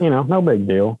 Yeah. You know, no big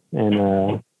deal.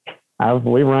 And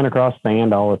we run across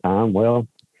sand all the time. Well,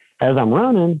 as I'm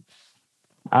running,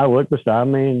 I look beside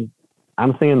me and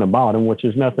I'm seeing the bottom, which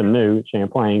is nothing new at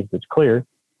Champlain. It's clear.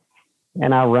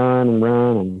 And I run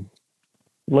and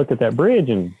look at that bridge,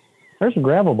 and there's a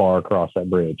gravel bar across that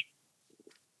bridge.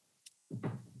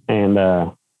 And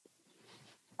I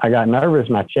got nervous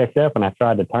and I checked up and I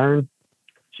tried to turn.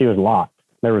 She was locked.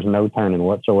 There was no turning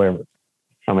whatsoever.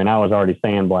 I mean, I was already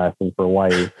sandblasting for a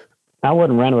wave. I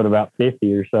wasn't running at about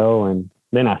 50 or so, and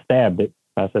then I stabbed it.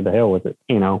 I said, to hell with it.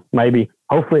 You know,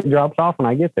 hopefully it drops off when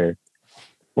I get there.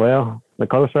 Well, the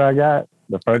closer I got,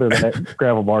 the further that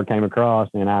gravel bar came across,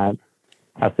 and I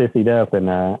sissied up and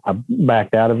I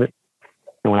backed out of it.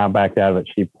 And when I backed out of it,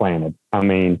 she planted. I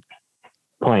mean,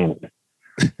 planted.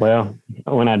 Well,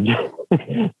 when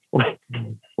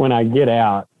I get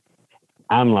out,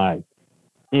 I'm like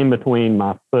in between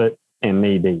my foot and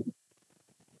knee deep,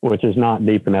 which is not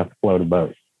deep enough to float a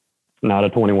boat. Not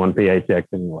a 21 PHX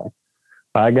anyway.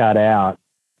 I got out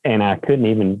and I couldn't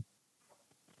even,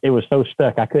 it was so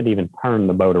stuck, I couldn't even turn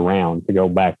the boat around to go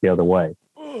back the other way.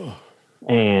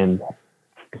 And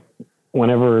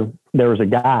whenever there was a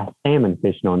guy salmon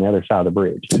fishing on the other side of the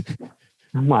bridge,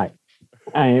 I'm like,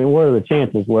 I mean, what are the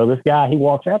chances? Well, this guy, he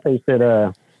walks out there, he said,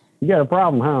 you got a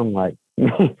problem, huh? I'm like,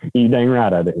 you dang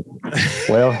right I do.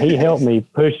 Well, he helped me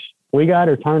push. We got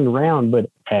her turned around, but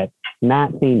at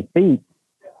 19 feet,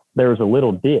 there was a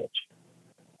little ditch,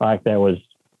 like that was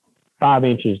 5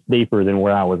 inches deeper than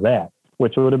where I was at,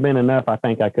 which would have been enough. I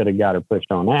think I could have got her pushed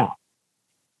on out.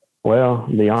 Well,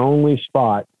 the only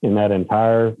spot in that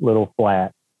entire little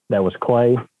flat that was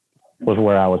clay was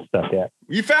where I was stuck at.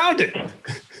 You found it.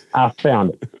 I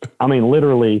found it. I mean,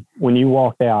 literally, when you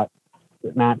walked out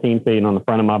at 19 feet on the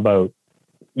front of my boat,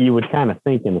 you would kind of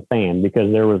sink in the sand because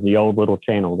there was the old little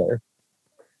channel there.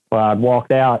 Well, I'd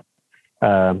walked out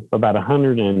about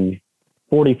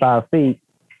 145 feet.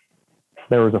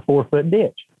 There was a 4-foot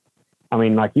ditch. I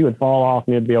mean, like you would fall off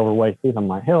and it'd be over waist deep. I'm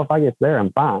like, hell, if I get there,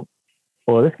 I'm fine.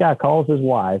 Well, this guy calls his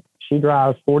wife. She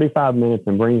drives 45 minutes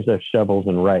and brings us shovels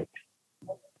and rakes.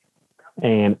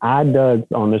 And I dug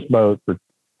on this boat for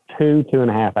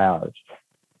 2.5 hours,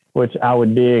 which I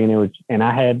would dig, and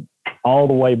I had all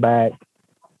the way back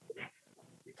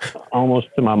almost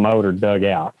to my motor dug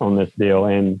out on this deal.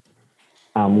 And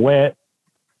I'm wet,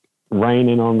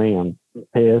 raining on me. I'm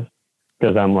pissed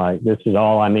because I'm like, this is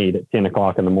all I need at 10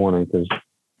 o'clock in the morning because,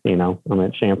 you know, I'm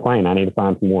at Champlain. I need to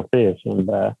find some more fish. And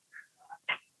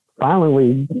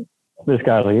finally, this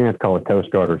guy's like, you're going to have to call a Coast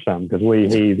Guard or something because we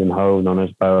heaved and hove on this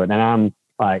boat. And I'm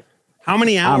like, how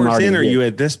many hours in are you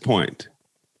at this point?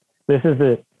 This is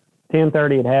at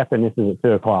 10:30 it happened. This is at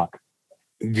 2 o'clock.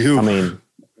 Goof.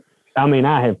 I mean,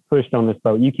 I have pushed on this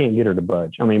boat. You can't get her to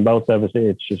budge. I mean, both of us,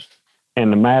 it's just,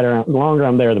 and the longer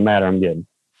I'm there, the madder I'm getting.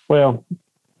 Well,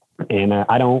 and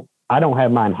I don't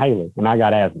have my inhaler and I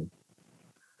got asthma.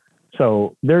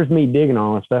 So there's me digging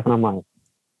on this stuff. And I'm like,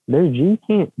 dude, you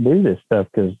can't do this stuff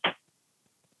because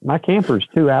my camper's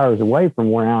 2 hours away from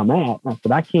where I'm at. I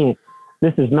said,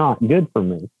 this is not good for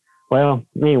me. Well,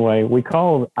 anyway, I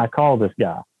called this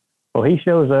guy. Well, he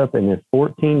shows up in this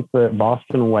 14-foot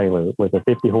Boston Whaler with a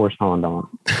 50-horse Honda on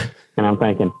it. And I'm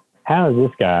thinking, how is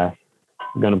this guy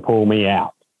going to pull me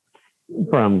out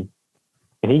and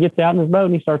he gets out in his boat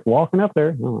and he starts walking up there.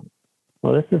 I'm like,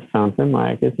 well, this is something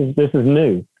like, this is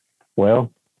new.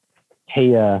 Well,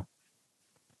 he ties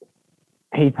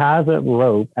up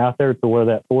rope out there to where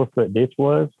that 4-foot ditch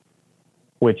was,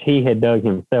 which he had dug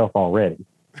himself already.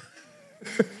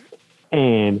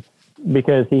 And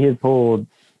because he had pulled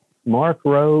Mark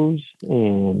Rose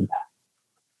and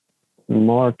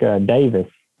Mark Davis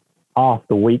off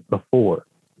the week before.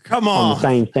 Come on. The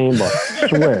same sandbar. I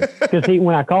swear. Because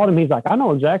when I called him, he's like, I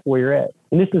know exactly where you're at.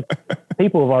 And this is,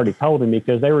 people have already told him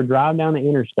because they were driving down the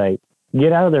interstate,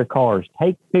 get out of their cars,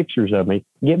 take pictures of me,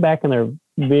 get back in their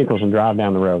vehicles and drive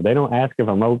down the road. They don't ask if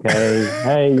I'm okay.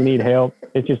 Hey, you need help.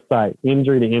 It's just like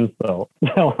injury to insult.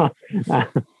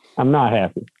 I'm not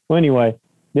happy. Well, anyway,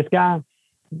 this guy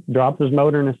drops his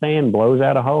motor in the sand, blows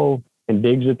out a hole, and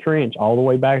digs a trench all the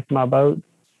way back to my boat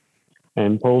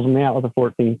and pulls me out with a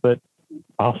 14-foot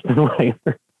Austin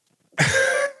Whaler.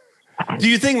 Do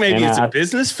you think maybe it's a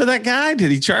business for that guy?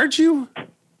 Did he charge you?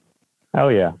 Oh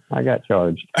yeah, I got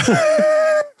charged.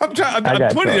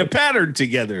 I'm putting a pattern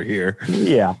together here.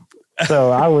 Yeah.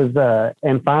 So I was,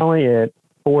 and finally at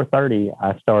 4:30,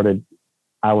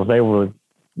 I was able to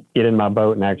get in my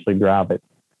boat and actually drive it.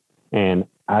 And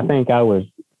I think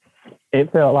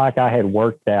it felt like I had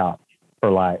worked out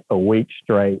for like a week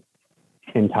straight,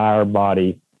 entire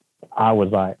body. I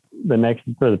was like,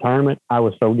 for the tournament, I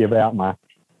was so give out. My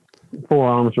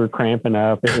forearms were cramping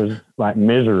up. It was like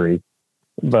misery.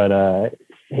 But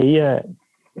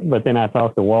but then I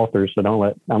talked to Walters, so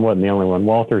I wasn't the only one.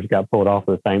 Walters got pulled off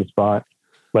of the same spot,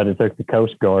 but it took the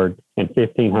Coast Guard and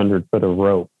 1,500 foot of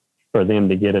rope for them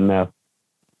to get enough.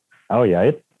 Oh yeah,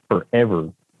 it's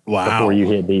forever before you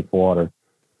hit deep water.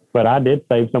 But I did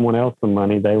save someone else some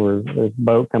money. This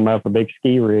boat come up, a big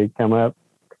ski rig come up,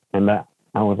 and I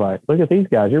was like, look at these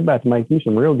guys. You're about to make you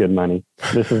some real good money.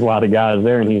 This is a lot of guys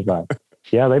there. And he's like,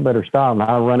 yeah, they better stop. And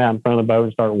I run out in front of the boat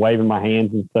and start waving my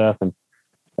hands and stuff. And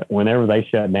whenever they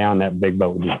shut down, that big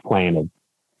boat was just planted.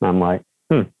 And I'm like,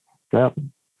 well,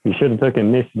 you should have took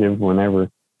initiative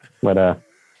whenever. But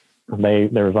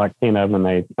there was like 10 of them, and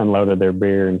they unloaded their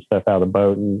beer and stuff out of the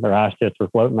boat, and their ice jets were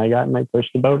floating. And they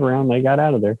pushed the boat around. They got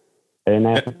out of there. They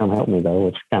didn't have to come help me though,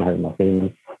 which kind of hurt my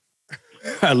feelings.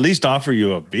 At least offer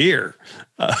you a beer.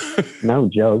 No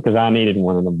joke, because I needed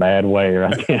one in a bad way.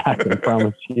 Right? I can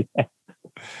promise you that.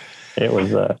 It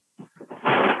was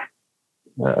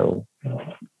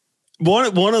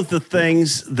one of the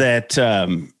things that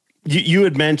you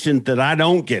had mentioned that I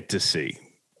don't get to see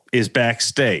is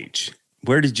backstage.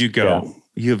 Where did you go? Yeah.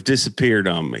 You have disappeared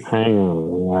on me. Hang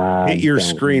on. Hit your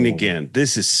screen again.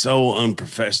 This is so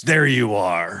unprofessional. There you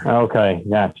are. Okay.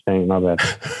 Gosh, dang, my bad.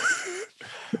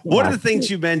 One of the things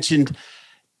you mentioned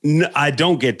I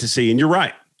don't get to see, and you're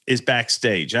right, is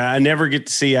backstage. I never get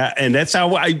to see, and that's how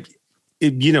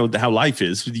how life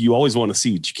is. You always want to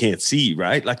see what you can't see,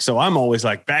 right? Like, so I'm always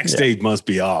like, backstage must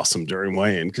be awesome during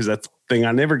weigh-in, because that's the thing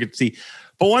I never get to see.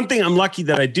 But one thing I'm lucky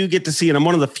that I do get to see, and I'm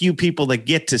one of the few people that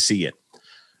get to see it,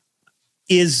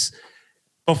 is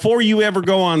before you ever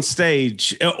go on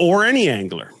stage, or any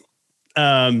angler,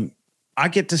 I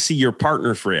get to see your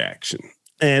partner's reaction.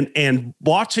 And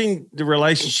watching the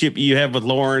relationship you have with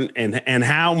Lauren and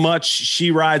how much she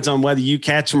rides on whether you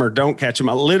catch him or don't catch him.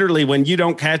 Literally, when you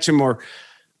don't catch him,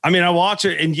 I watch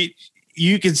her and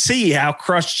you can see how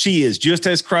crushed she is, just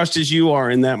as crushed as you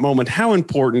are in that moment. How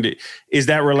important is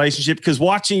that relationship? Because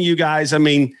watching you guys,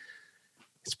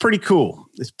 it's pretty cool.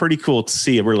 It's pretty cool to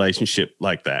see a relationship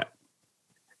like that.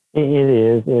 It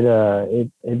is.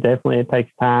 It definitely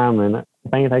takes time, and I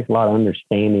think it takes a lot of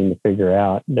understanding to figure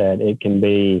out that it can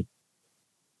be.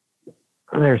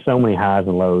 There's so many highs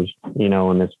and lows,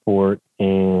 in this sport,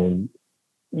 and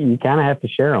you kind of have to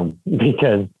share them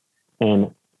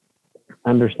and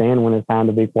understand when it's time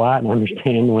to be quiet and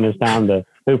understand when it's time to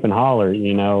hoop and holler.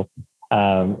 It's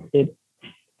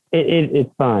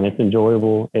fun. It's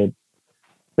enjoyable.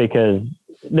 Because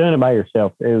doing it by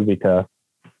yourself, it would be tough.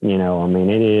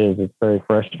 It is. It's very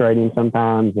frustrating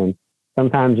sometimes, and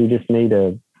sometimes you just need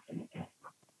a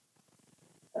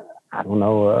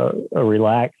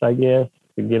relax, I guess,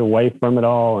 to get away from it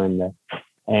all, and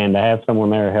to have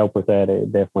someone there to help with that.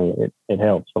 It definitely it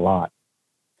helps a lot.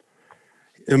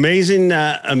 Amazing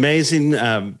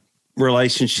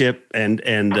relationship, and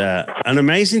an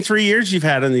amazing 3 years you've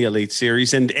had in the Elite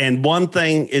Series, and one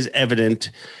thing is evident.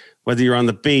 Whether you're on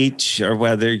the beach or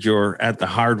whether you're at the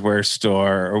hardware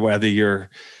store or whether you're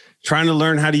trying to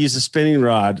learn how to use a spinning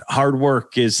rod, hard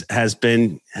work has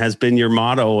been your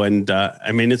motto, and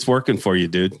it's working for you,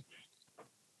 dude.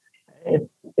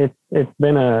 It's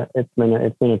been a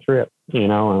trip,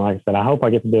 and like I said, I hope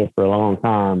I get to do it for a long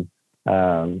time.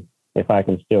 If I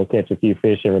can still catch a few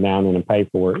fish every now and then and pay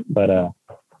for it, but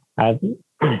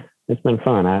it's been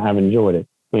fun. I've enjoyed it.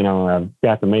 I've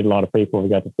got to meet a lot of people. I've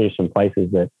got to fish in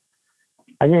places that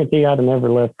I guarantee I'd have never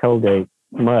left Colgate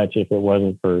much if it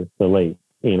wasn't for the Elite.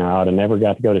 I'd have never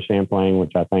got to go to Champlain,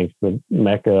 which I think is the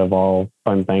mecca of all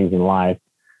fun things in life.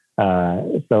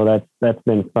 So that's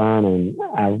been fun, and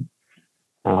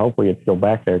I hope we get to go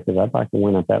back there, because I'd like to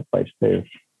win at that place too,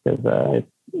 because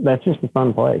that's just a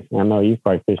fun place. I know you've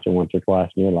probably fished it once or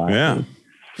twice in your life. Yeah.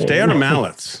 Stay out of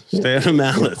mallets. Stay out of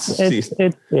mallets. I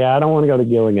don't want to go to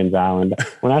Gilligan's Island.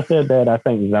 When I said that, I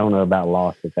think Zona about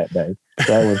lost it that day.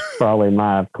 That was probably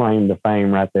my claim to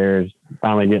fame right there, is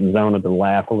finally getting Zona to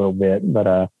laugh a little bit.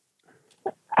 But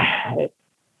I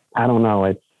don't know.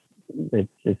 It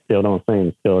still don't seem,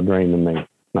 it's still a dream to me.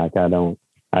 Like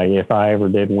if I ever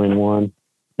did win one,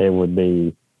 it would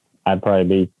be, I'd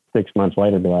probably be 6 months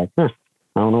later be like, I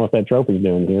don't know what that trophy's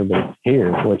doing here, but it's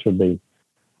here, which would be,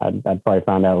 I'd probably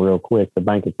find out real quick. The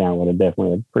bank account would have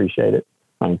definitely appreciated it.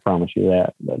 I can promise you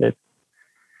that. But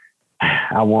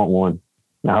I want one.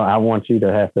 I want you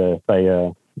to have to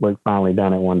say, we're finally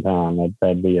done it one time.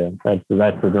 That's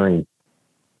the dream.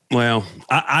 Well,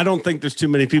 I don't think there's too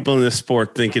many people in this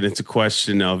sport thinking it's a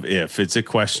question of if. It's a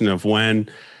question of when.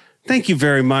 Thank you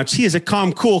very much. He is a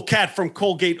calm, cool cat from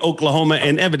Colgate, Oklahoma,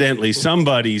 and evidently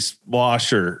somebody's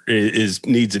washer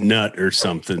needs a nut or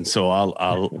something. So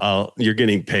I'll you're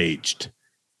getting paged.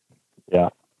 Yeah,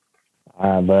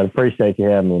 but appreciate you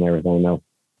having me and everything. Though.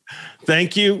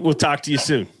 Thank you. We'll talk to you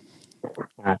soon. All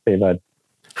right, see you, bud.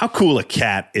 How cool a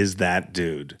cat is that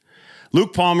dude?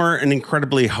 Luke Palmer, an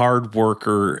incredibly hard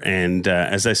worker. And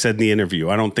as I said in the interview,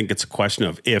 I don't think it's a question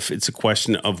of if, it's a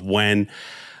question of when.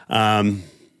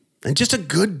 And just a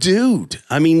good dude.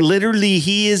 I mean, literally,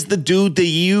 he is the dude that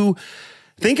you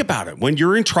think about it. When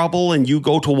you're in trouble and you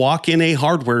go to walk in a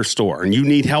hardware store and you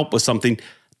need help with something,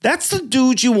 that's the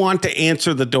dude you want to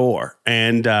answer the door.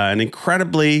 And an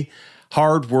incredibly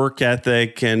hard work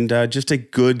ethic and just a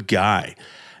good guy.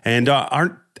 And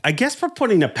I guess we're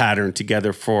putting a pattern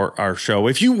together for our show.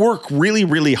 If you work really,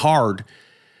 really hard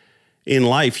in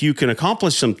life, you can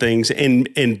accomplish some things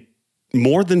and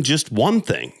more than just one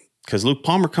thing. Because Luke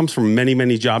Palmer comes from many,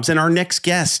 many jobs. And our next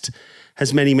guest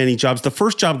has many, many jobs. The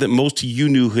first job that most of you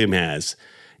knew him as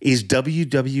is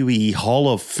WWE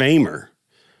Hall of Famer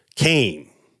Kane,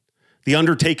 the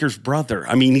Undertaker's brother.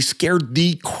 I mean, he scared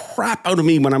the crap out of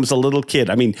me when I was a little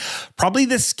kid. I mean, probably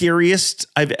the scariest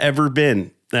I've ever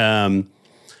been.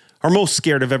 Or most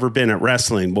scared I've ever been at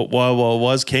wrestling. What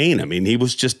was Kane? I mean, he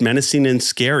was just menacing and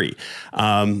scary.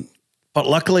 But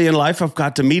luckily in life, I've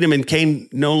got to meet him, and Kane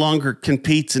no longer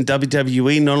competes in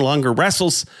WWE, no longer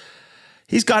wrestles.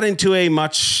 He's got into a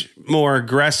much more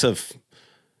aggressive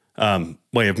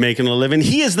way of making a living.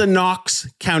 He is the Knox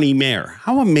County Mayor.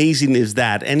 How amazing is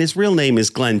that? And his real name is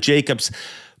Glenn Jacobs.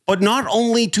 But not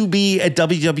only to be a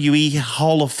WWE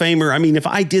Hall of Famer. I mean, if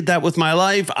I did that with my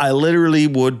life, I literally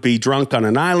would be drunk on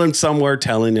an island somewhere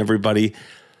telling everybody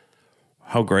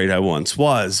how great I once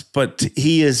was. But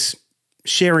he is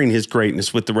sharing his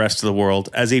greatness with the rest of the world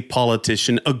as a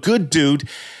politician, a good dude,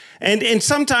 and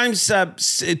sometimes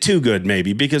too good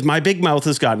maybe, because my big mouth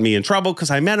has gotten me in trouble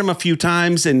because I met him a few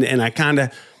times and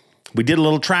we did a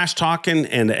little trash talking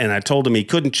and I told him he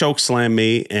couldn't choke slam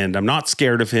me and I'm not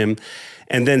scared of him.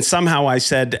 And then somehow I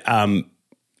said,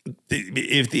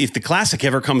 if the Classic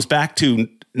ever comes back to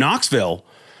Knoxville,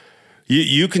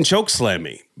 you can choke slam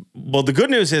me. Well, the good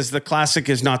news is the Classic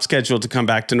is not scheduled to come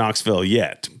back to Knoxville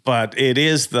yet, but it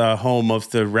is the home of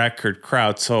the record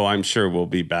crowd, so I'm sure we'll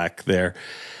be back there.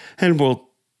 And we'll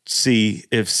see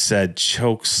if said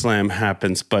choke slam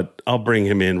happens, but I'll bring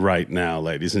him in right now,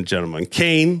 ladies and gentlemen.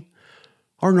 Kane,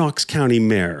 our Knox County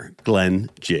Mayor, Glenn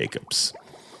Jacobs.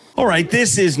 All right,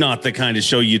 this is not the kind of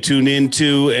show you tune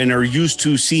into and are used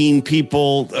to seeing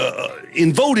people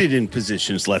voted in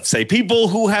positions, let's say. People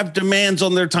who have demands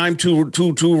on their time to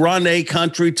run a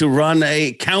country, to run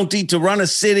a county, to run a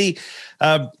city.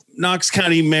 Knox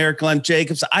County Mayor Glenn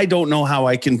Jacobs, I don't know how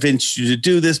I convinced you to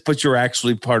do this, but you're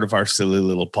actually part of our silly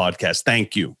little podcast.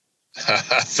 Thank you.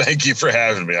 Thank you for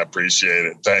having me. I appreciate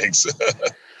it. Thanks.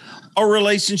 Our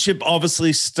relationship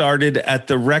obviously started at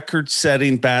the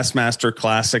record-setting Bassmaster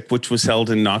Classic, which was held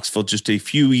in Knoxville just a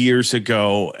few years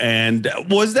ago. And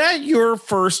was that your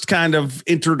first kind of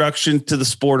introduction to the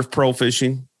sport of pro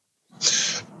fishing?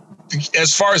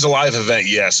 As far as a live event,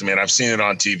 yes. I mean, I've seen it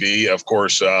on TV. Of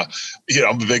course, I'm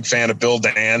a big fan of Bill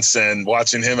Dance and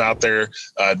watching him out there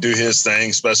do his thing,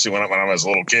 especially when I was a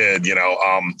little kid,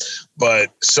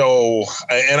 But so,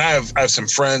 and I have some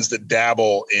friends that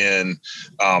dabble in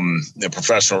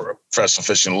professional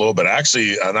fishing a little bit.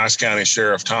 Actually, Knox County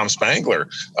Sheriff Tom Spangler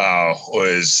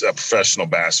was a professional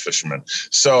bass fisherman.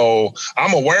 So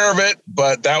I'm aware of it,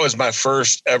 but that was my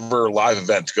first ever live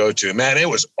event to go to. Man, it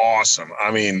was awesome.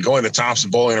 I mean, going to Thompson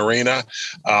Bowling Arena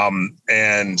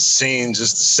and seeing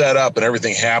just the setup and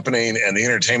everything happening and the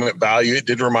entertainment value, it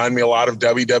did remind me a lot of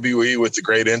WWE with the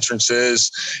great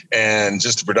entrances and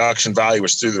just the production value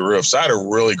was through the roof. So I had a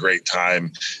really great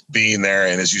time being there.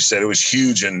 And as you said, it was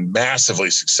huge and massively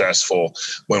successful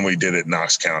when we did it in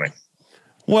Knox County.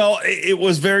 Well, it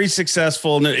was very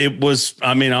successful. And it was,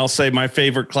 I'll say my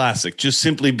favorite Classic, just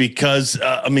simply because,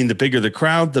 the bigger the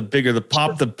crowd, the bigger the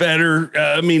pop, the better.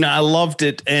 I loved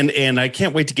it. And I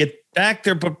can't wait to get back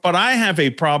there. But I have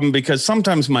a problem because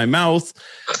sometimes my mouth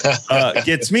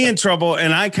gets me in trouble.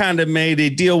 And I kind of made a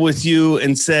deal with you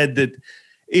and said that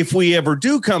if we ever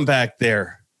do come back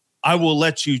there, I will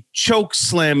let you choke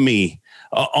slam me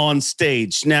on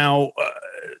stage. Now,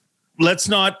 let's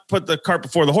not put the cart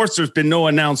before the horse. There's been no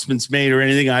announcements made or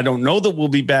anything. I don't know that we'll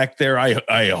be back there.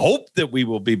 I hope that we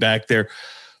will be back there.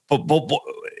 But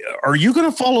are you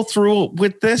going to follow through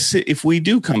with this if we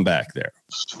do come back there?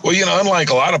 Well, unlike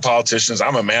a lot of politicians,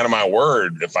 I'm a man of my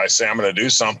word. If I say I'm going to do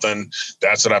something,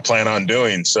 that's what I plan on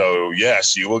doing. So,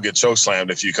 yes, you will get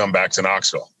chokeslammed if you come back to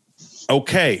Knoxville.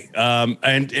 Okay.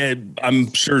 And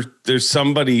I'm sure there's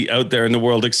somebody out there in the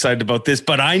world excited about this,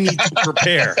 but I need to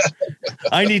prepare.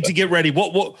 I need to get ready.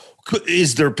 What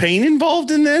is there pain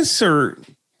involved in this, or?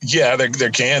 Yeah, there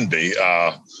can be.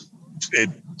 It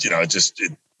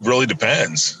really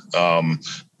depends.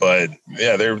 But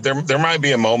yeah, there might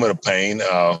be a moment of pain,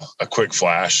 a quick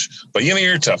flash, but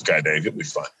you're a tough guy, Dave. It'll be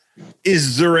fun.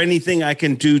 Is there anything I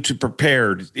can do to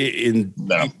prepare?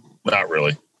 No, not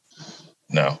really.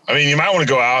 No. I mean, you might want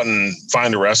to go out and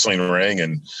find a wrestling ring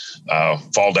and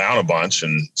fall down a bunch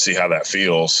and see how that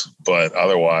feels. But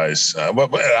otherwise,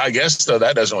 but I guess though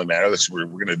that doesn't really matter. We're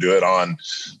going to do it on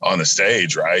the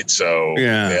stage, right? So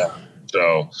yeah.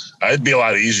 So it'd be a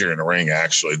lot easier in a ring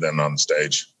actually than on the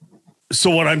stage. So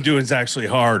what I'm doing is actually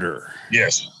harder.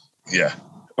 Yes. Yeah.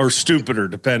 Or stupider,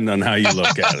 depending on how you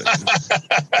look at it.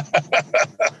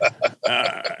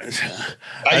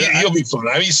 You'll be fine.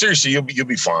 I mean, seriously, you'll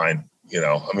be fine.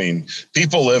 I mean,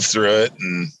 people live through it,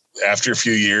 and after a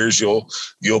few years, you'll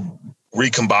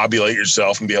recombobulate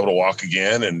yourself and be able to walk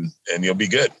again, and you'll be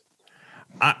good.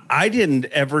 I didn't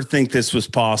ever think this was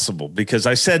possible because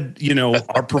I said,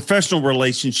 our professional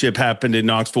relationship happened in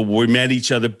Knoxville. We met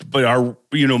each other, but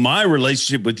my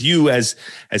relationship with you as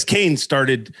Kane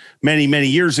started many, many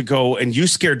years ago, and you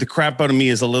scared the crap out of me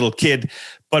as a little kid.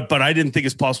 But I didn't think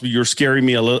it's possible. You're scaring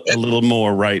me a little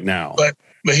more right now. But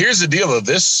here's the deal of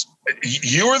this.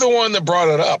 You were the one that brought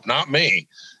it up, not me.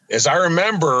 As I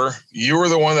remember, you were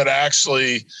the one that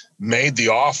actually made the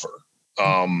offer.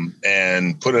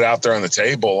 And put it out there on the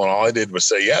table. And all I did was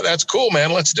say, yeah, that's cool,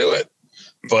 man. Let's do it.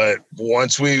 But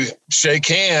once we shake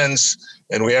hands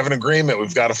and we have an agreement,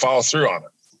 we've got to follow through on it.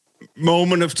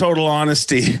 Moment of total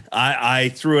honesty. I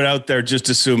threw it out there just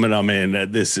assuming I'm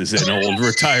in. This is an old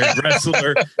retired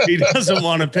wrestler. He doesn't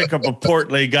want to pick up a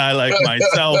portly guy like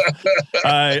myself.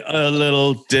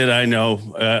 Little did I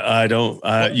know. I don't.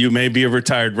 You may be a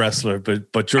retired wrestler,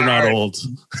 but you're not old.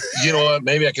 You know what?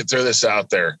 Maybe I could throw this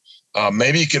out there.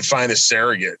 Maybe you could find a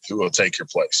surrogate who will take your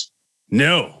place.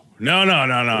 No. So you're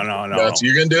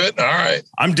going to do it? All right.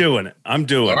 I'm doing it. All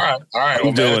right.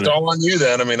 Well, man, it's all on you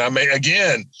then. I mean,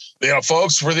 again,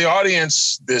 folks, for the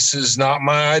audience, this is not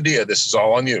my idea. This is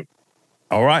all on you.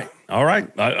 All right.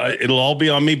 It'll all be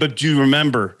on me. But do you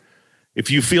remember,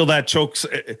 if you feel that chokes,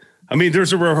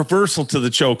 there's a reversal to the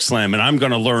choke slam, and I'm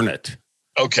going to learn it.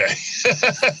 Okay.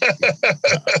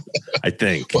 I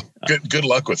think. Well, good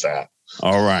luck with that.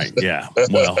 All right. Yeah.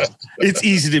 Well, it's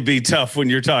easy to be tough when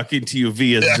you're talking to you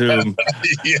via Zoom.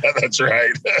 Yeah, that's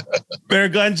right. Mayor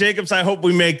Glenn Jacobs, I hope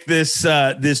we make this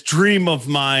dream of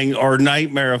mine or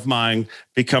nightmare of mine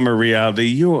become a reality.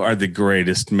 You are the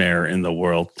greatest mayor in the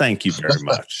world. Thank you very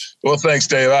much. Well, thanks,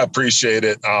 Dave. I appreciate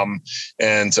it.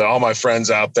 And to all my friends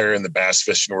out there in the bass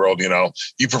fishing world,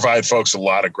 you provide folks a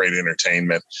lot of great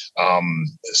entertainment.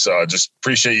 So I just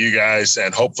appreciate you guys,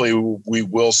 and hopefully we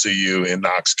will see you in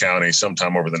Knox County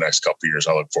sometime over the next couple of years.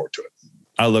 I look forward to it.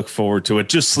 I look forward to it.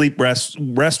 Just sleep, rest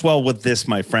well with this,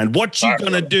 my friend. What you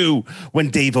gonna do when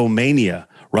Dave-O-Mania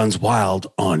runs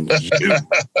wild on you?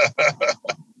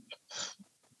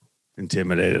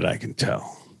 Intimidated, I can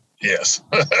tell. Yes.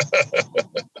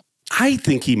 I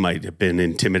think he might have been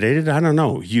intimidated. I don't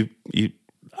know.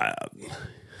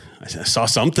 I saw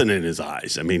something in his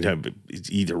eyes.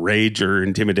 Either rage or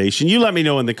intimidation. You let me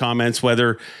know in the comments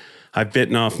whether I've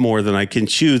bitten off more than I can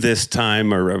chew this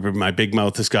time, or my big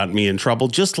mouth has gotten me in trouble,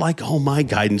 just like all my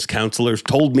guidance counselors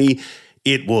told me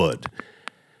it would.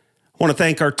 I want to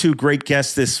thank our two great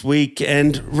guests this week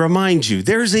and remind you,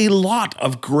 there's a lot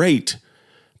of great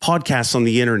podcasts on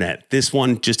the internet. This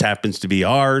one just happens to be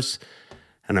ours,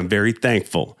 and I'm very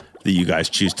thankful that you guys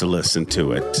choose to listen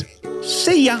to it.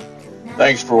 See ya.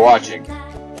 Thanks for watching.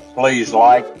 Please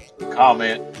like,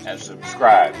 comment, and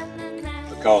subscribe,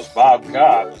 because Bob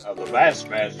Cobb of the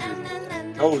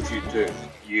Bassmaster told you to.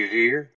 You hear?